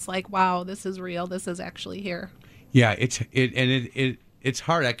together. It's like, wow, this is real. This is actually here. Yeah, it's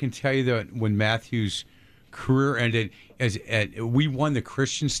hard. I can tell you that when Matthew's career ended, we won the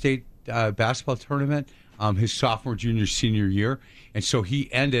Christian State basketball tournament his sophomore, junior, senior year, and so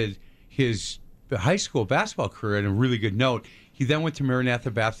he ended his high school basketball career on a really good note. He then went to Maranatha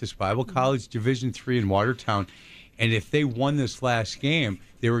Baptist Bible College, Division III in Watertown, and if they won this last game,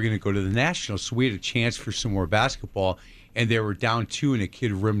 they were going to go to the Nationals, so we had a chance for some more basketball, and they were down 2, and a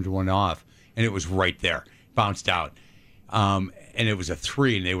kid rimmed one off, and it was right there, bounced out. And it was a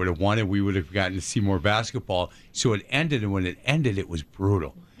 3, and they would have won, and we would have gotten to see more basketball. So it ended, and when it ended, it was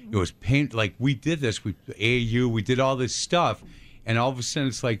brutal. It was pain. Like, we did this, AAU, we did all this stuff, and all of a sudden,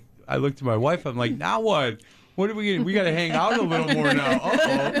 it's like, I looked at my wife, I'm like, now what? What are we going to do? We got to hang out a little more now.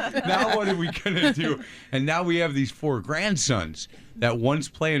 Uh-oh. Now what are we going to do? And now we have these 4 grandsons that one's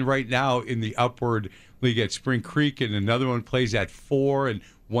playing right now in the Upward League at Spring Creek, and another one plays at 4, and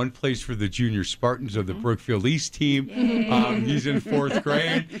one plays for the Junior Spartans of the Brookfield East team. He's in 4th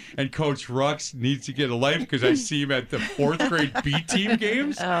grade, and Coach Rux needs to get a life because I see him at the 4th grade B team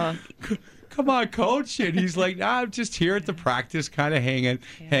games. Come on, Coach. And he's like, nah, I'm just here at the practice, kind of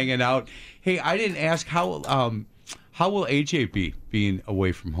hanging out. Hey, I didn't ask, how will AJ be being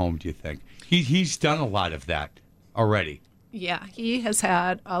away from home, do you think? He's done a lot of that already. Yeah, he has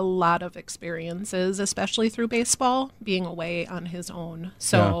had a lot of experiences, especially through baseball, being away on his own.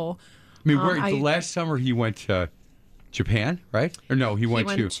 So, I mean, the last summer he went to Japan, right? Or no, he went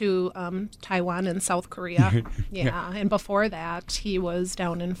to Taiwan and South Korea. Yeah, and before that, he was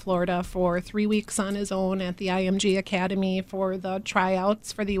down in Florida for 3 weeks on his own at the IMG Academy for the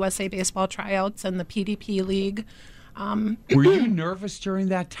tryouts, for the USA Baseball tryouts and the PDP League. Were you nervous during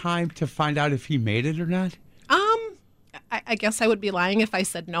that time to find out if he made it or not? I guess I would be lying if I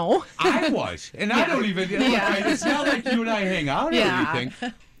said no. I was, and I don't even. It's not like you and I hang out or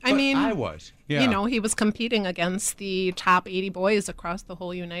anything. I mean, I was. Yeah. He was competing against the top 80 boys across the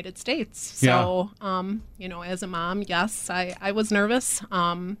whole United States. So, as a mom, yes, I was nervous.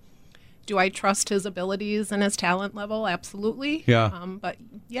 Do I trust his abilities and his talent level? Absolutely. Yeah. But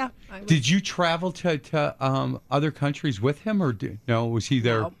yeah. Did you travel to other countries with him, or no? Was he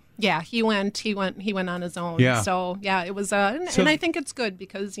there? No. Yeah, he went on his own. Yeah. So, yeah, it was, and I think it's good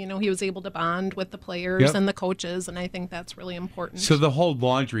because, he was able to bond with the players and the coaches, and I think that's really important. So the whole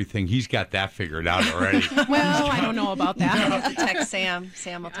laundry thing, he's got that figured out already. Well, I don't know about that. Text Sam.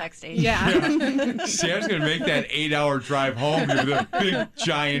 Sam will text AJ. Yeah. Sam's going to make that 8-hour drive home with a big,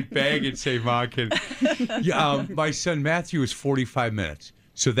 giant bag and say, Ma, my son Matthew is 45 minutes.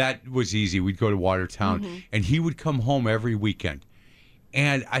 So that was easy. We'd go to Watertown, and he would come home every weekend.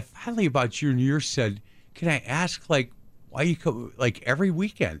 And I finally, about junior year, said, can I ask, why you come, every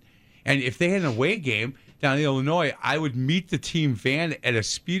weekend? And if they had an away game down in Illinois, I would meet the team van at a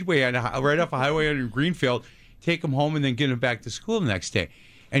speedway right off a highway under Greenfield, take them home, and then get them back to school the next day.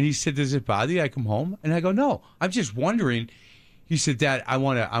 And he said, does it bother you I come home? And I go, no, I'm just wondering. He said, Dad, I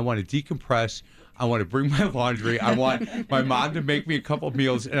want to decompress. I want to bring my laundry. I want my mom to make me a couple of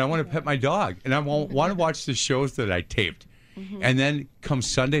meals, and I want to pet my dog. And I want to watch the shows that I taped. And then come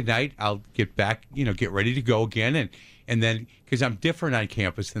Sunday night, I'll get back, get ready to go again. And then, because I'm different on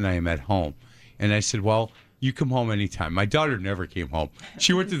campus than I am at home. And I said, well, you come home anytime. My daughter never came home.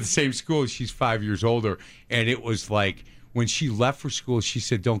 She went to the same school. She's 5 years older. And it was like, when she left for school, she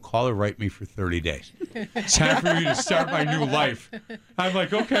said, don't call or write me for 30 days. It's time for me to start my new life. I'm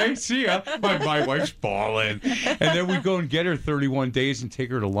like, okay, see ya. My wife's bawling. And then we go and get her 31 days and take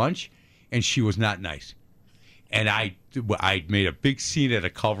her to lunch. And she was not nice. And I made a big scene at a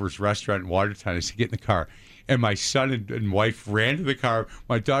Culver's restaurant in Watertown. I said, get in the car. And my son and wife ran to the car.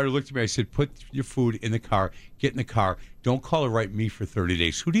 My daughter looked at me. I said, put your food in the car. Get in the car. Don't call or write me for 30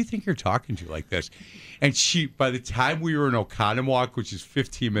 days. Who do you think you're talking to like this? And she, by the time we were in Oconomowoc, which is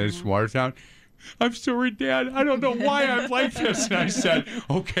 15 minutes from Watertown, I'm sorry, Dad. I don't know why I'm like this. And I said,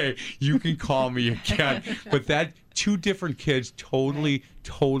 okay, you can call me again. But that, two different kids, totally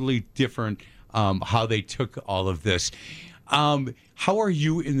different how they took all of this. How are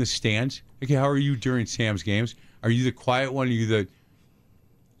you in the stands? Okay, how are you during Sam's games? Are you the quiet one? Are you the...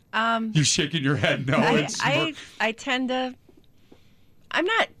 you shaking your head no? I tend to... I'm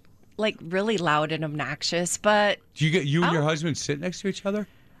not, like, really loud and obnoxious, but... Do you get you and your husband sit next to each other?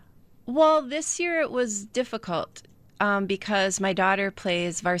 Well, this year it was difficult because my daughter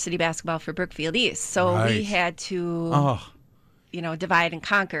plays varsity basketball for Brookfield East. So we had to, divide and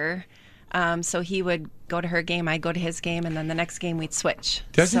conquer. So he would go to her game, I'd go to his game, and then the next game we'd switch.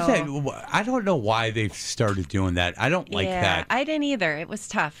 I don't know why they've started doing that. I don't like that. I didn't either. It was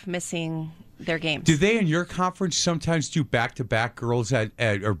tough missing their games. Do they in your conference sometimes do back-to-back girls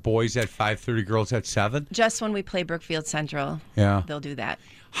or boys at 5:30, girls at 7? Just when we play Brookfield Central, they'll do that.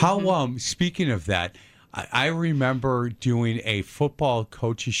 How speaking of that, I remember doing a football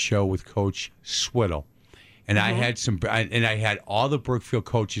coaches show with Coach Swittle. And I had all the Brookfield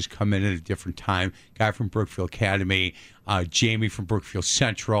coaches come in at a different time. Guy from Brookfield Academy, Jamie from Brookfield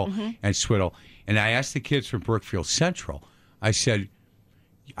Central, and Swittle. And I asked the kids from Brookfield Central, I said,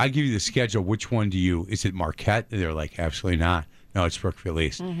 I give you the schedule. Which one is it Marquette? And they're like, absolutely not. No, it's Brookfield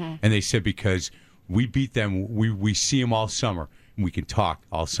East. And they said, because we beat them, we see them all summer, and we can talk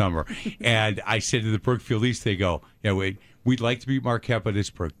all summer. And I said to the Brookfield East, they go, yeah, we'd like to beat Marquette, but it's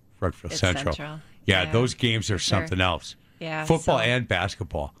Brookfield Central. Yeah, those games are something else. Yeah, football and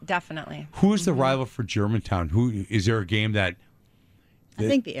basketball. Definitely. Who is the rival for Germantown? Who is there a game that? I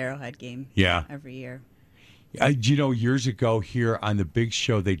think the Arrowhead game. Yeah. Every year. Years ago here on the Big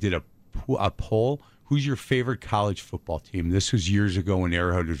Show, they did a poll. Who's your favorite college football team? This was years ago when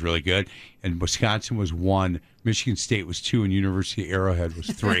Arrowhead was really good, and Wisconsin was 1, Michigan State was 2, and University of Arrowhead was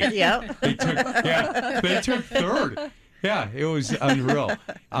 3. Yep. They took third. Yeah, it was unreal.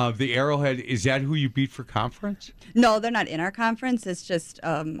 The Arrowhead, is that who you beat for conference? No, they're not in our conference. It's just...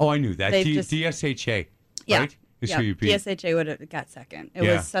 I knew that. DSHA, right? Is who you beat. DSHA would have got second. It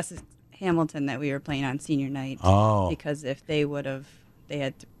was Sussex Hamilton that we were playing on senior night. Oh. Because if they would have... They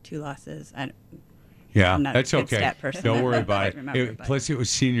had 2 losses. That's okay. Stat person. Don't worry about it. Plus, it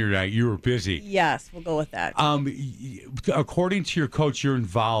was senior night. You were busy. Yes, we'll go with that. According to your coach, you're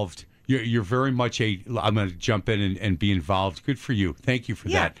involved... You're very much I'm going to jump in and be involved. Good for you. Thank you for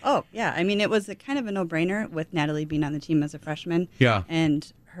that. Oh, yeah. I mean, it was kind of a no-brainer with Natalie being on the team as a freshman. Yeah.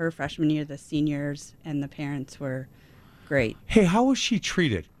 And her freshman year, the seniors and the parents were great. Hey, how was she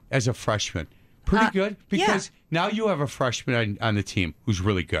treated as a freshman? Pretty good? Because now you have a freshman on the team who's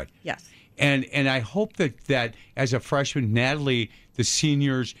really good. Yes. And I hope that as a freshman, Natalie, the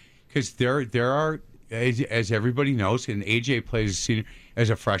seniors, because there are, as everybody knows, and AJ plays as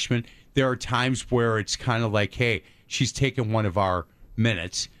a freshman, there are times where it's kind of like, hey, she's taken one of our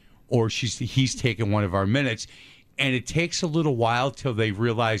minutes, or he's taken one of our minutes, and it takes a little while till they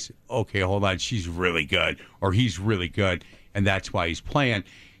realize, okay, hold on, she's really good, or he's really good, and that's why he's playing.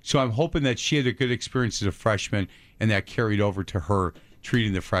 So I'm hoping that she had a good experience as a freshman, and that carried over to her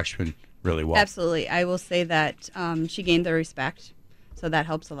treating the freshmen really well. Absolutely. I will say that she gained their respect, so that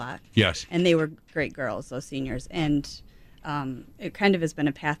helps a lot. Yes. And they were great girls, those seniors, and it kind of has been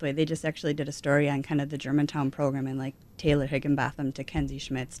a pathway. They just actually did a story on kind of the Germantown program and like Taylor Higginbotham to Kenzie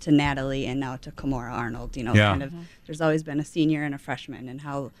Schmitz to Natalie and now to Kamora Arnold. Kind of. There's always been a senior and a freshman, and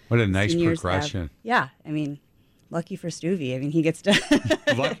how what a nice progression. I mean, lucky for Stuvie. I mean, he gets to.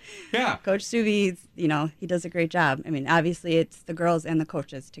 Coach Stuvie, he does a great job. I mean, obviously it's the girls and the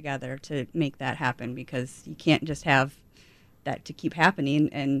coaches together to make that happen, because you can't just have that to keep happening,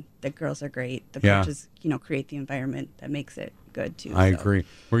 and the girls are great. The coaches, create the environment that makes it good too. I agree.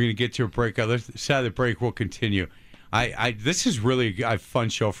 We're going to get to a break. On the other side of the break, we'll continue. This is really a fun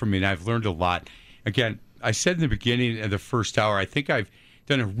show for me, and I've learned a lot. Again, I said in the beginning of the first hour, I think I've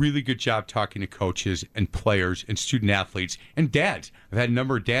done a really good job talking to coaches and players and student athletes and dads. I've had a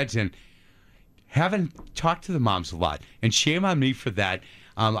number of dads in. Haven't talked to the moms a lot, and shame on me for that.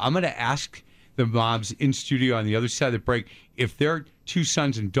 I'm going to ask the moms in studio on the other side of the break, if their two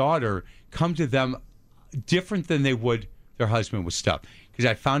sons and daughter come to them different than they would their husband with stuff. Because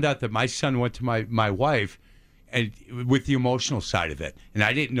I found out that my son went to my wife and with the emotional side of it. And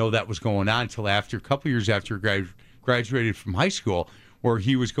I didn't know that was going on until a couple years after graduated from high school, where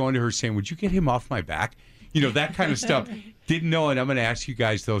he was going to her saying, would you get him off my back? That kind of stuff. Didn't know it. I'm going to ask you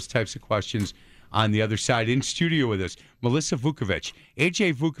guys those types of questions on the other side. In studio with us, Melissa Vukovic,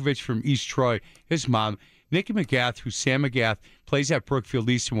 AJ Vukovic from East Troy, his mom, Nikki McGath, who Sam McGath plays at Brookfield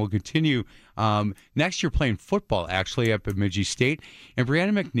East and will continue next year playing football, actually, at Bemidji State, and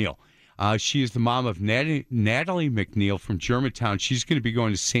Brianna McNeil. She is the mom of Natalie McNeil from Germantown. She's going to be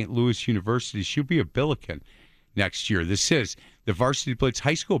going to St. Louis University. She'll be a Billiken next year. This is the Varsity Blitz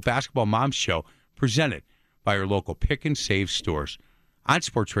High School Basketball Mom Show, presented by your local Pick and Save stores on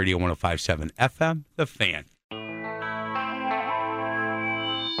Sports Radio 105.7 FM, The Fan.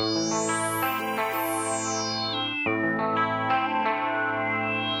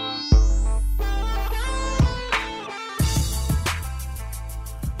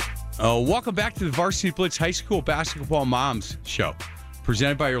 Welcome back to the Varsity Blitz High School Basketball Moms Show,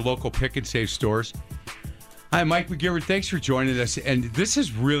 presented by your local Pick and Save stores. Hi, Mike McGivern. Thanks for joining us. And this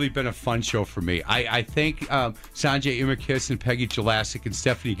has really been a fun show for me. I thank Sanjay Imakis and Peggy Jelassic and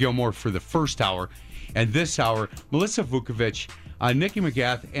Stephanie Gilmore for the first hour. And this hour, Melissa Vukovic, Nikki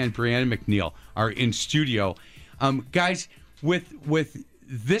McGath, and Brianna McNeil are in studio. Guys, with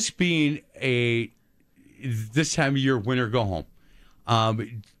this being this time of year, win or go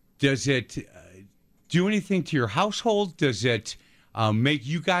home, does it do anything to your household? Does it make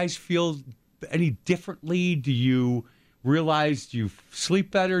you guys feel any differently? Do you realize, do you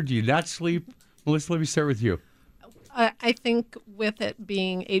sleep better? Do you not sleep? Melissa, let me start with you. I think with it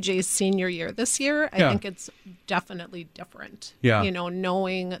being AJ's senior year this year, I think it's definitely different. Yeah.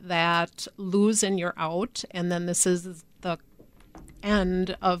 Knowing that lose and you're out, and then this is the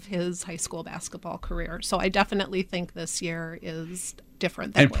end of his high school basketball career. So I definitely think this year is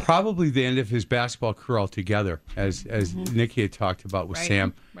different. And probably the end of his basketball career altogether, as Nikki had talked about with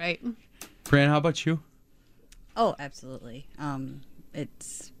Sam. Right. Fran, how about you? Oh, absolutely.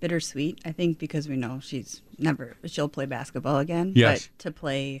 It's bittersweet, I think, because we know she'll play basketball again. Yes. But to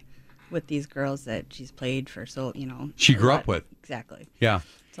play with these girls that she's played for she grew up with. Exactly. Yeah.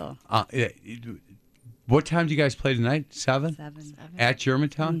 So. What time do you guys play tonight? 7? 7. At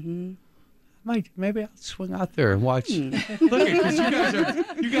Germantown? Mm-hmm. Maybe I'll swing out there and watch. Look, because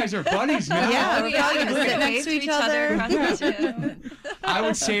you guys are buddies now. Yeah, we're probably going to sit next to each other. I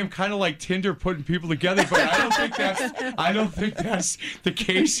would say I'm kind of like Tinder putting people together, but I don't think that's the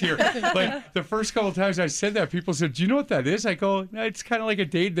case here. Like the first couple of times I said that, people said, "Do you know what that is?" I go, "No, it's kind of like a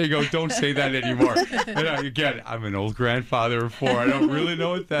date." They go, "Don't say that anymore." And again, I'm an old grandfather of 4. I don't really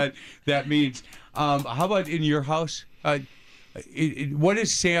know what that means. How about in your house? What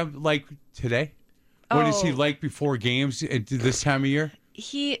is Sam like today? What is he like before games at this time of year?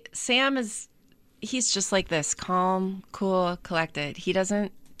 He's just like this, calm, cool, collected. He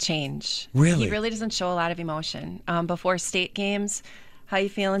doesn't change. Really? He really doesn't show a lot of emotion. Before state games, how you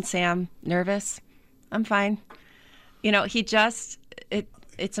feeling, Sam? Nervous? I'm fine. It's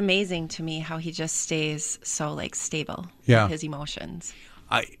amazing to me how he just stays so stable with his emotions.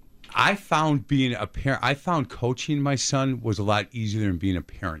 I found being a parent, I found coaching my son was a lot easier than being a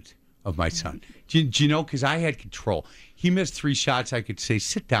parent of my son. Do you know, because I had control. He missed 3 shots. I could say,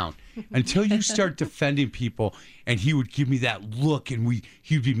 sit down until you start defending people. And he would give me that look and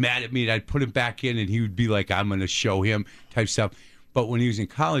he'd be mad at me and I'd put him back in and he would be like, I'm going to show him type stuff. But when he was in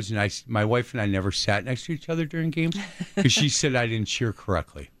college, and my wife and I never sat next to each other during games because she said I didn't cheer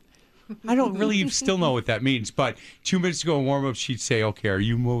correctly. I don't really still know what that means, but 2 minutes ago in warm-up, she'd say, okay, are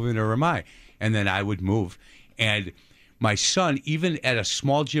you moving or am I? And then I would move. And my son, even at a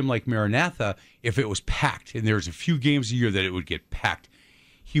small gym like Maranatha, if it was packed, and there was a few games a year that it would get packed,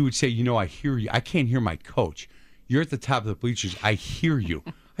 he would say, I hear you. I can't hear my coach. You're at the top of the bleachers. I hear you.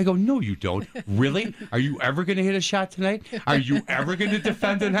 I go, no, you don't. Really? Are you ever going to hit a shot tonight? Are you ever going to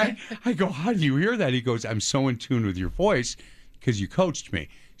defend tonight? I go, how do you hear that? He goes, I'm so in tune with your voice because you coached me.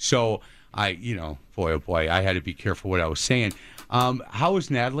 So I, boy, oh boy, I had to be careful what I was saying. How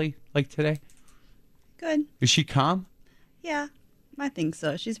is Natalie like today? Good. Is she calm? Yeah, I think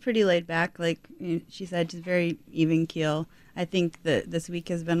so. She's pretty laid back. Like she said, she's very even keel. I think that this week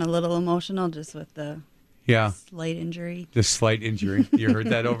has been a little emotional just with the slight injury. The slight injury. You heard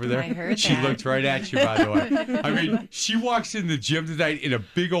that over there? I heard She that. looked right at you, by the way. I mean, she walks in the gym tonight in a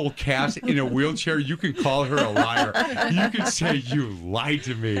big old cast in a wheelchair. You can call her a liar. You can say, you lied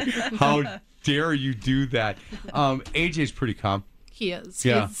to me. How dare you do that? AJ's pretty calm. He is.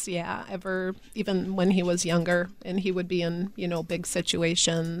 Yeah. Even when he was younger and he would be in, big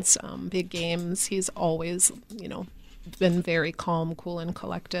situations, big games, he's always, been very calm, cool, and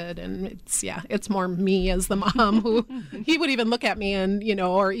collected. And it's more me as the mom who he would even look at me and,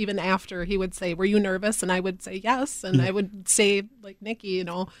 or even after he would say, "Were you nervous?" And I would say yes. And I would say, like, "Nikki,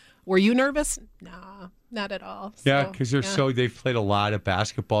 were you nervous?" Nah, not at all. Yeah, because they've played a lot of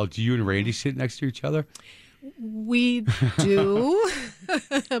basketball. Do you and Randy sit next to each other? We do,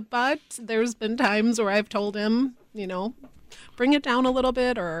 but there's been times where I've told him, bring it down a little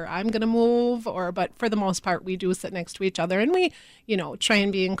bit, or I'm going to move, but for the most part, we do sit next to each other, and we, try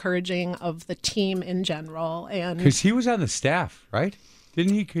and be encouraging of the team in general. And because he was on the staff, right?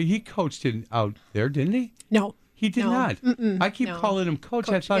 Didn't he? He coached out there, didn't he? No. He did not. I keep calling him coach.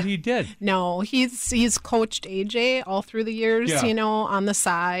 I thought he did. No, he's coached AJ all through the years, Yeah. On the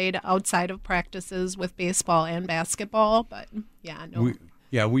side, outside of practices with baseball and basketball. But no.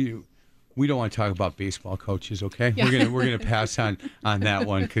 We don't want to talk about baseball coaches, okay? Yeah. We're gonna pass on that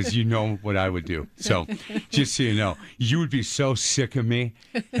one because you know what I would do. So, just so you know, you would be so sick of me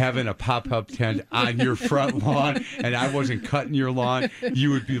having a pop-up tent on your front lawn, and I wasn't cutting your lawn.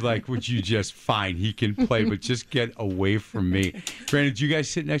 You would be like, "Would you just fine? He can play, but just get away from me." Brandon, do you guys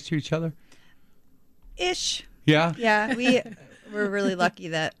sit next to each other? Ish. Yeah. Yeah, we're really lucky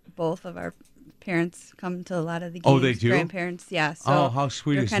that both of our parents come to a lot of the games. Oh, they do? Grandparents, yeah. So how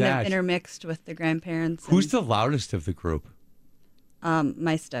sweet they're is kind that? of intermixed with the grandparents. Who's the loudest of the group?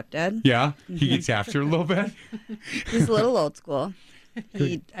 My stepdad. Yeah, he gets after a little bit. He's a little old school.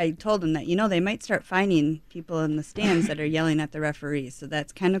 I told him that, they might start finding people in the stands that are yelling at the referees. So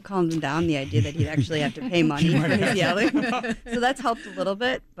that's kind of calmed him down, the idea that he'd actually have to pay money for his yelling. So that's helped a little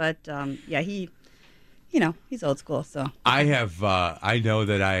bit. But, he's old school. So I know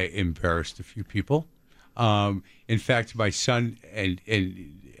that I embarrassed a few people. In fact, my son and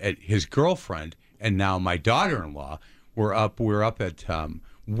his girlfriend and now my daughter-in-law were up at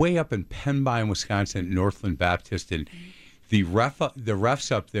way up in Penbine, Wisconsin, at Northland Baptist, and the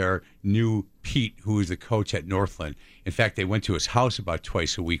refs up there knew Pete, who was the coach at Northland. In fact, they went to his house about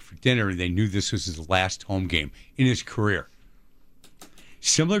twice a week for dinner, and they knew this was his last home game in his career.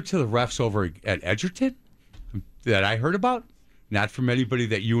 Similar to the refs over at Edgerton that I heard about, not from anybody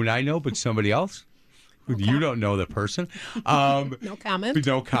that you and I know, but somebody else. You don't know the person. No comment.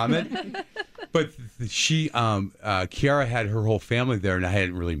 No comment. But Kiara had her whole family there, and I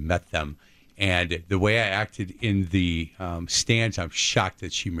hadn't really met them. And the way I acted in the stands, I'm shocked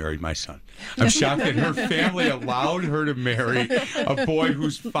that she married my son. I'm shocked that her family allowed her to marry a boy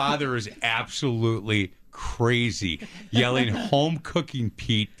whose father is absolutely crazy, yelling home cooking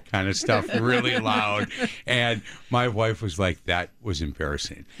Pete kind of stuff really loud. And my wife was like, that was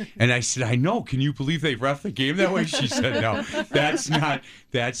embarrassing. And I said, I know. Can you believe they ref the game that way? She said, no, that's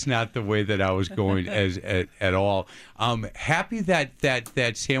not the way that I was going at all. Happy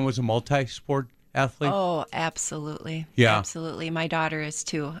that Sam was a multi-sport athlete? Oh, absolutely. Yeah. Absolutely. My daughter is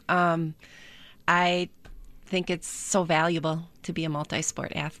too. I think it's so valuable to be a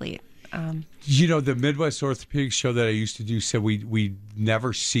multi-sport athlete. The Midwest Orthopedic show that I used to do said we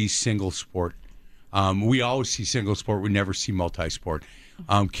never see single sport. We always see single sport. We never see multi-sport.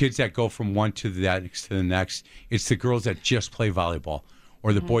 Kids that go from one to the next. It's the girls that just play volleyball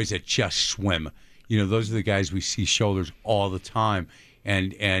or the boys that just swim. Those are the guys we see shoulders all the time.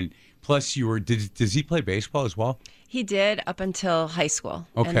 And plus, does he play baseball as well? He did up until high school.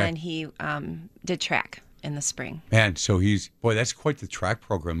 Okay. And then he did track in the spring. Man, so that's quite the track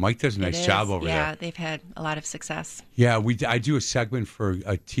program. Mike does a nice job over there. Yeah, they've had a lot of success. Yeah, I do a segment for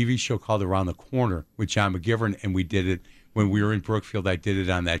a TV show called Around the Corner with John McGivern, and we did it when we were in Brookfield. I did it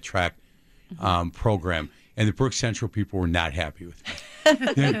on that track program, and the Brook Central people were not happy with me.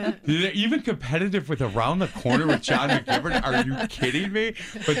 They're even competitive with Around the Corner with John McGivern. Are you kidding me?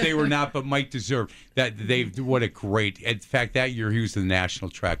 But they were not. But Mike deserved that. What a great. In fact, that year he was the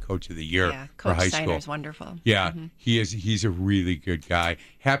national track coach of the year for high school. Steiner's wonderful. Yeah, he is. He's a really good guy.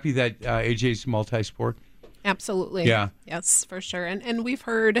 Happy that AJ's multi-sport. Absolutely. Yeah. Yes, for sure. And we've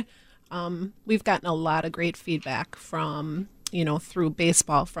heard, we've gotten a lot of great feedback from through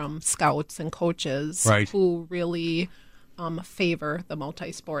baseball from scouts and coaches who really favor the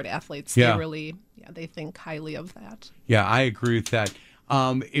multi-sport athletes. Yeah. They really, they think highly of that. Yeah, I agree with that.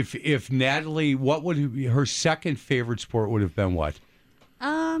 If Natalie, what would her second favorite sport would have been? What?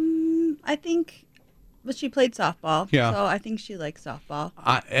 I think, she played softball. Yeah. So I think she likes softball.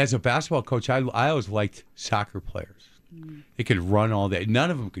 As a basketball coach, I always liked soccer players. They could run all day. None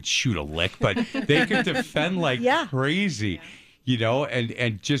of them could shoot a lick, but they could defend like crazy,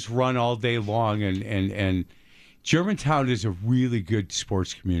 and just run all day long. And Germantown is a really good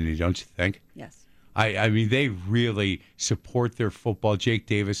sports community, don't you think? Yes. I mean, they really support their football. Jake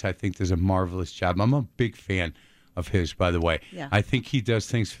Davis, I think, does a marvelous job. I'm a big fan of his, by the way. Yeah. I think he does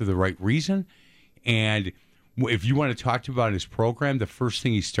things for the right reason. And if you want to talk to him about his program, the first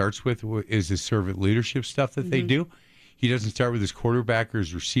thing he starts with is the servant leadership stuff that they do. He doesn't start with his quarterback or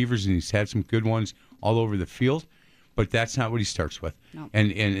his receivers, and he's had some good ones all over the field. But that's not what he starts with. No.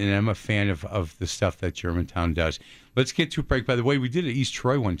 And I'm a fan of the stuff that Germantown does. Let's get to a break. By the way, we did an East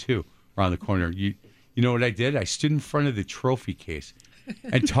Troy one, too, around the corner. You know what I did? I stood in front of the trophy case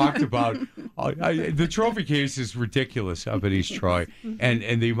and talked about the trophy case is ridiculous up at East Troy.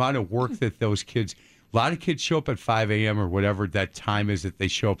 And the amount of work that those kids, a lot of kids show up at 5 a.m. or whatever that time is that they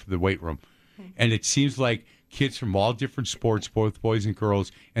show up for the weight room. And it seems like kids from all different sports, both boys and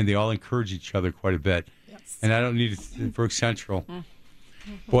girls, and they all encourage each other quite a bit. And I don't need it. Brook Central.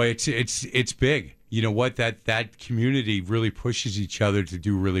 Boy, it's big. You know what? That community really pushes each other to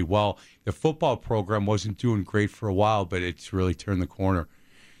do really well. The football program wasn't doing great for a while, but it's really turned the corner.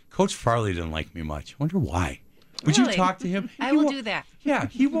 Coach Farley didn't like me much. I wonder why. Would you talk to him? I will do that. Yeah,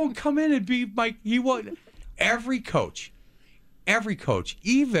 he won't come in and be like he won't. Every coach. I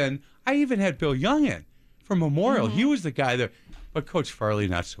even had Bill Young in from Memorial. He was the guy that, but Coach Farley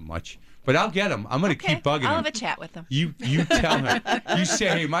not so much. But I'll get him. I'm going to keep bugging him. I'll have a chat with him. You tell him. You say,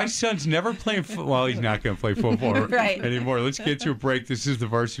 hey, my son's never playing football. Well, he's not going to play football anymore. Let's get to a break. This is the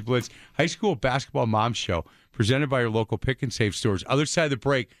Varsity Blitz High School Basketball Mom Show, presented by your local Pick and Save stores. Other side of the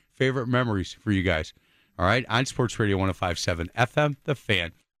break, favorite memories for you guys. All right? On Sports Radio 105.7 FM, The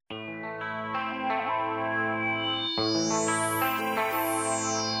Fan.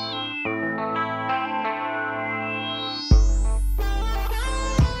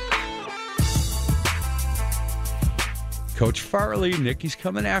 Coach Farley, Nikki's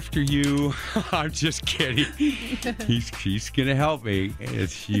coming after you. I'm just kidding. He's going to help me.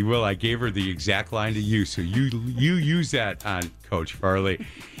 He will. I gave her the exact line to you, so you use that on Coach Farley.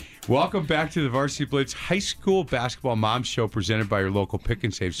 Welcome back to the Varsity Blitz High School Basketball Mom Show, presented by your local Pick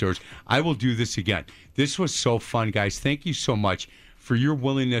and Save stores. I will do this again. This was so fun, guys. Thank you so much for your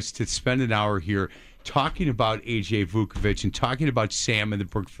willingness to spend an hour here talking about AJ Vukovic and talking about Sam and the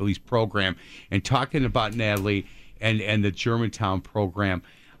Brook Phillies program and talking about Natalie and the Germantown program.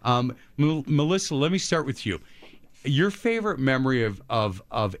 Melissa, let me start with you. Your favorite memory of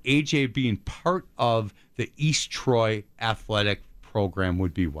AJ being part of the East Troy athletic program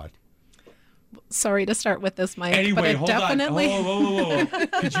would be what? Sorry to start with this, Mike. Anyway, but it hold definitely... on. Whoa.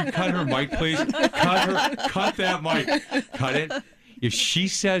 Could you cut her mic, please? Cut that mic. Cut it. If she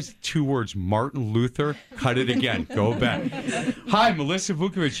says two words, Martin Luther, cut it again. Go back. Hi, Melissa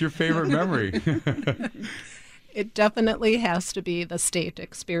Vukovic, your favorite memory. It definitely has to be the state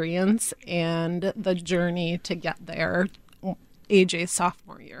experience and the journey to get there, AJ's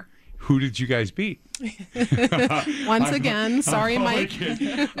sophomore year. Who did you guys beat? Once again, sorry, Mike.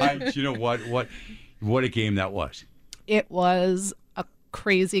 You know what a game that was. It was a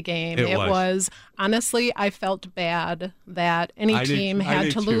crazy game. It was. Honestly, I felt bad that any team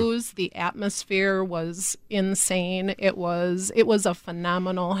had to lose. The atmosphere was insane. It was a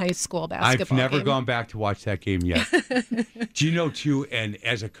phenomenal high school basketball game. I've never gone back to watch that game yet. Do you know, too, and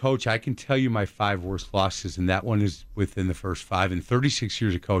as a coach, I can tell you my 5 worst losses, and that one is within the first 5. In 36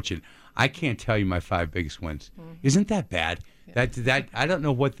 years of coaching, I can't tell you my 5 biggest wins. Isn't that bad? Yeah. That I don't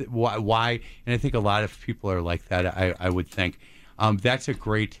know why, and I think a lot of people are like that, I would think. That's a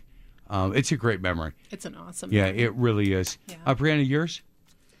great, it's a great memory. It's an awesome memory. Yeah, it really is. Yeah. Brianna, yours?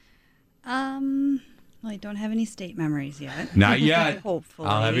 Well, I don't have any state memories yet. Not yet. Hopefully.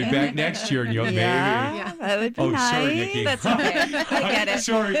 I'll have you back next year. And you'll maybe. That would be nice. Sorry, Nikki. That's okay. I get it.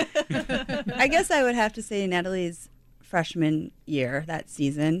 Sorry. I guess I would have to say Natalie's freshman year, that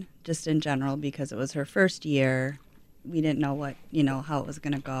season, just in general, because it was her first year. We didn't know how it was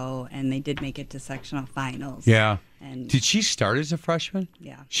going to go, and they did make it to sectional finals. Yeah. And did she start as a freshman?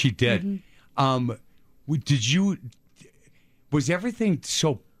 Yeah. She did. Mm-hmm. Was everything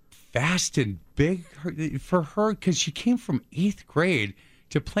so fast and big for her? Because she came from 8th grade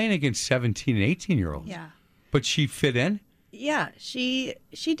to playing against 17 and 18-year-olds. Yeah. But she fit in? Yeah, she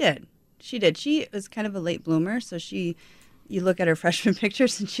did. She did. She was kind of a late bloomer, so you look at her freshman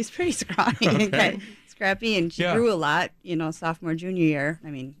pictures, and she's pretty scrawny and kind of scrappy, and she grew a lot, sophomore, junior year. I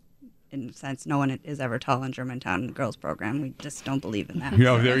mean, in a sense, no one is ever tall in Germantown girls program. We just don't believe in that.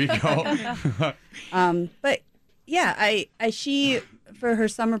 No, there you go. But yeah, she for her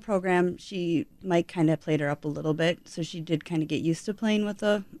summer program, Mike kind of played her up a little bit, so she did kind of get used to playing with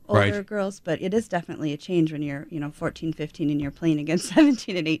the older girls. But it is definitely a change when you're 14, 15, and you're playing against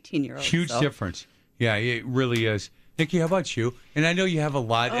 17 and 18-year-olds. Huge difference. Yeah, it really is. Nikki, how about you? And I know you have a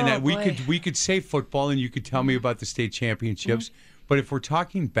lot, and we could say football, and you could tell me about the state championships. But if we're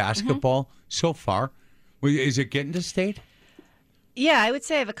talking basketball so far, is it getting to state? Yeah, I would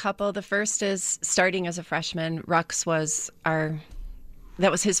say I have a couple. The first is starting as a freshman. Rux was that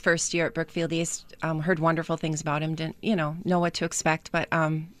was his first year at Brookfield East. Heard wonderful things about him. Didn't know what to expect, but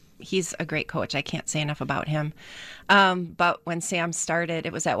he's a great coach. I can't say enough about him. But when Sam started,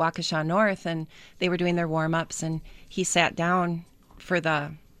 it was at Waukesha North, and they were doing their warm-ups, and he sat down for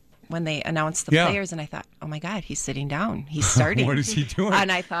when they announced the players, and I thought, oh my God, he's sitting down. He's starting. What is he doing?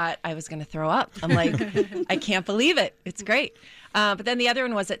 And I thought I was going to throw up. I'm like, I can't believe it. It's great. But then the other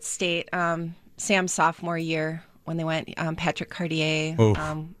one was at state, Sam's sophomore year when they went, Patrick Cartier,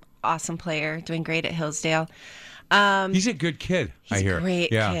 awesome player, doing great at Hillsdale. He's a good kid, I hear.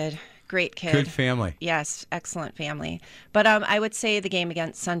 Great kid. Great kid. Good family. Yes, excellent family. But I would say the game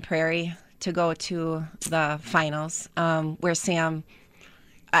against Sun Prairie to go to the finals, where Sam,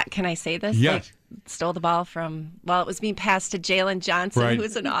 can I say this? Yes. Stole the ball from, it was being passed to Jalen Johnson, right,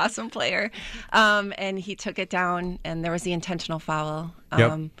 who's an awesome player. And he took it down, and there was the intentional foul.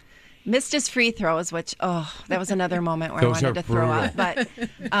 Missed his free throws, which, that was another moment where I wanted to throw up.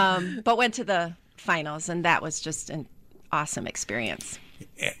 But went to the finals, and that was just an awesome experience.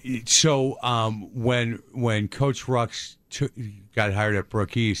 So when Coach Rux got hired at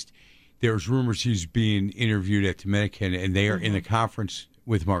Brook East, there was rumors he was being interviewed at Dominican, and they are in the conference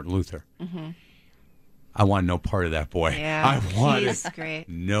with Martin Luther. I want no part of that boy. Yeah, I want he's great.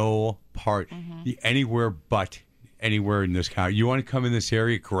 No part. Anywhere but anywhere in this county. You want to come in this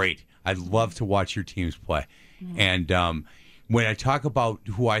area? Great. I'd love to watch your teams play. And when I talk about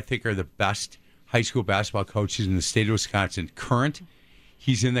who I think are the best high school basketball coaches in the state of Wisconsin, current,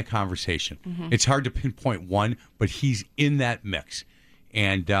 he's in the conversation. It's hard to pinpoint one, but he's in that mix.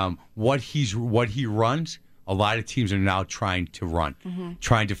 And what he runs, a lot of teams are now trying to run,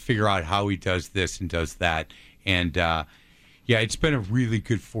 trying to figure out how he does this and does that. And, it's been a really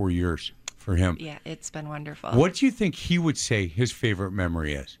good 4 years for him. Yeah, it's been wonderful. What do you think he would say his favorite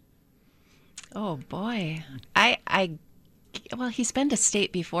memory is? Oh, boy. Well, he's been to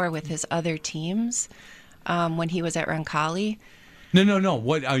state before with his other teams when he was at Roncalli. No.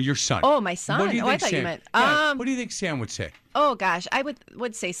 What your son? Oh, my son. What do you think I thought Sam, you meant. what do you think Sam would say? Oh gosh, I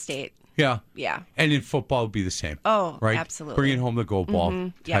would say state. Yeah. Yeah. And in football, it would be the same. Oh, right? absolutely. Bringing home the gold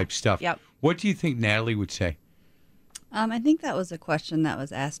ball type stuff. Yep. What do you think Natalie would say? I think that was a question that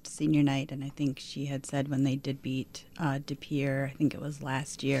was asked senior night, and I think she had said when they did beat De Pere, I think it was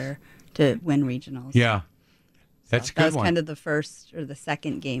last year, to win regionals. Yeah. That's a good That was one. kind of the first or the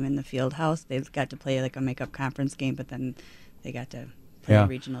second game in the field house. They got to play like a makeup conference game, but then they got to play a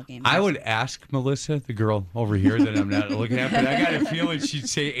regional game. I would ask Melissa, the girl over here that I'm not looking at, but I got a feeling she'd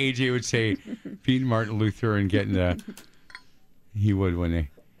say AJ would say beating Martin Luther and getting he would, wouldn't he?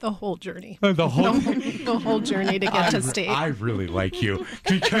 The whole journey. The whole journey to get to state. I really like you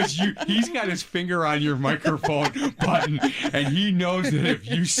because he's got his finger on your microphone button, and he knows that if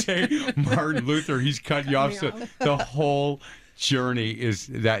you say Martin Luther, he's cutting you off. So the whole journey is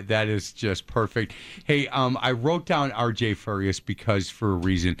that is just perfect. Hey, I wrote down RJ Farias because for a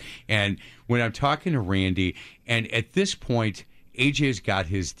reason, and when I'm talking to Randy, and at this point, AJ's got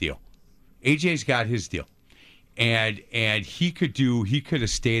his deal. And he could have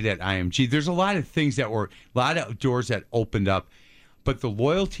stayed at IMG. There's a lot of things a lot of doors that opened up, but the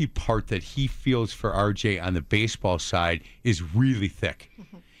loyalty part that he feels for RJ on the baseball side is really thick.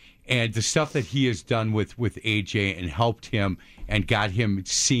 And the stuff that he has done with AJ and helped him and got him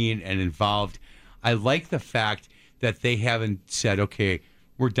seen and involved, I like the fact that they haven't said, okay,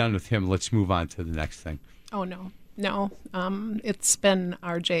 we're done with him, let's move on to the next thing. Oh, no. It's been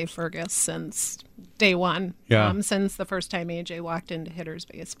RJ Fergus since day one. Yeah. Since the first time AJ walked into Hitters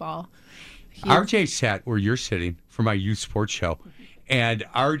Baseball. RJ sat where you're sitting for my youth sports show, and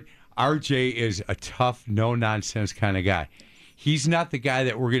RJ is a tough, no-nonsense kind of guy. He's not the guy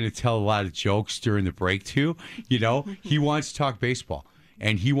that we're going to tell a lot of jokes during the break to. He wants to talk baseball,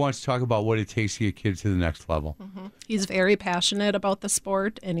 and he wants to talk about what it takes to get kids to the next level. He's very passionate about the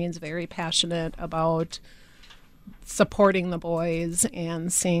sport, and he's very passionate about supporting the boys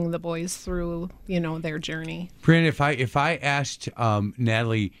and seeing the boys through, their journey. Brandon, if I asked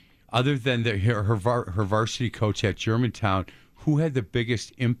Natalie, other than her varsity coach at Germantown, who had the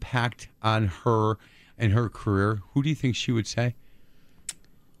biggest impact on her and her career, who do you think she would say?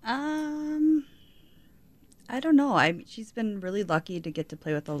 I don't know. She's been really lucky to get to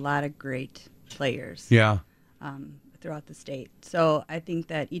play with a lot of great players. Yeah. Throughout the state. So I think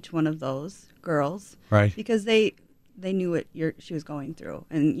that each one of those girls, right, because they they knew what she was going through,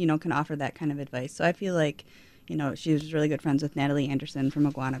 and can offer that kind of advice. So I feel like, she was really good friends with Natalie Anderson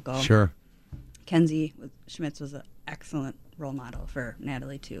from McGuanago. Sure. Kenzie Schmitz was an excellent role model for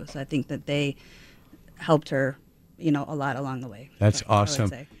Natalie too. So I think that they helped her, a lot along the way. That's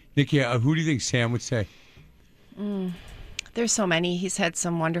awesome. Nikki, who do you think Sam would say? There's so many. He's had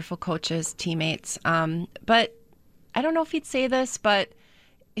some wonderful coaches, teammates. But I don't know if he'd say this, but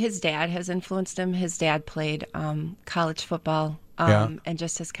his dad has influenced him. His dad played college football and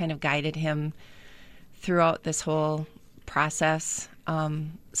just has kind of guided him throughout this whole process.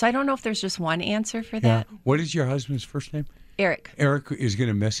 So I don't know if there's just one answer for that. What is your husband's first name? Eric. Eric is going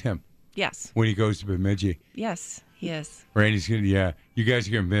to miss him. Yes. When he goes to Bemidji. Yes, he is. Randy's going to, you guys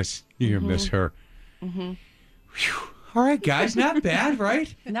are going to miss, miss her. Mm-hmm. Whew. All right, guys, not bad,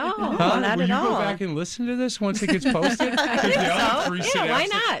 right? No, not Will at you all. Go back and listen to this once it gets posted? I think so. Yeah, why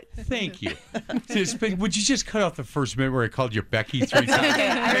not? Thank you. Would you just cut off the first minute where I called you Becky 3 times? Okay,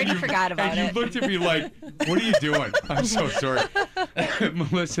 I already forgot about it. And you looked at me like, what are you doing? I'm so sorry.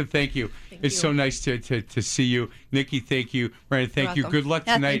 Melissa, thank you. It's so nice to see you. Nikki, thank you. Ryan, thank you. Good luck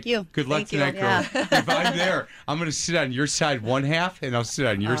tonight. Thank you. Good luck tonight, girl. If I'm there, I'm going to sit on your side one half, and I'll sit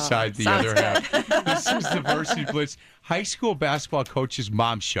on your side the other half. This is the Varsity Blitz High School Basketball Coaches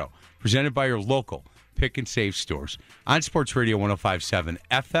Mom Show, presented by your local Pick and Save stores on Sports Radio 105.7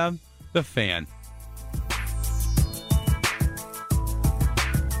 FM, The Fan.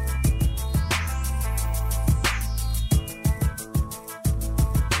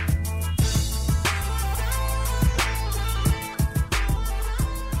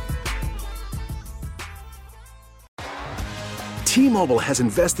 T-Mobile has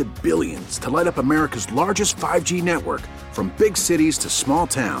invested billions to light up America's largest 5G network, from big cities to small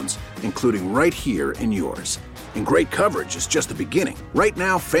towns, including right here in yours. And great coverage is just the beginning. Right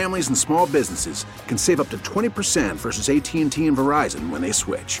now, families and small businesses can save up to 20% versus AT&T and Verizon when they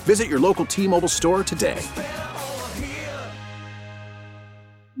switch. Visit your local T-Mobile store today.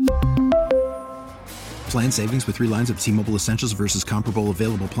 Plan savings with 3 lines of T-Mobile Essentials versus comparable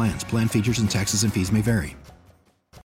available plans. Plan features and taxes and fees may vary.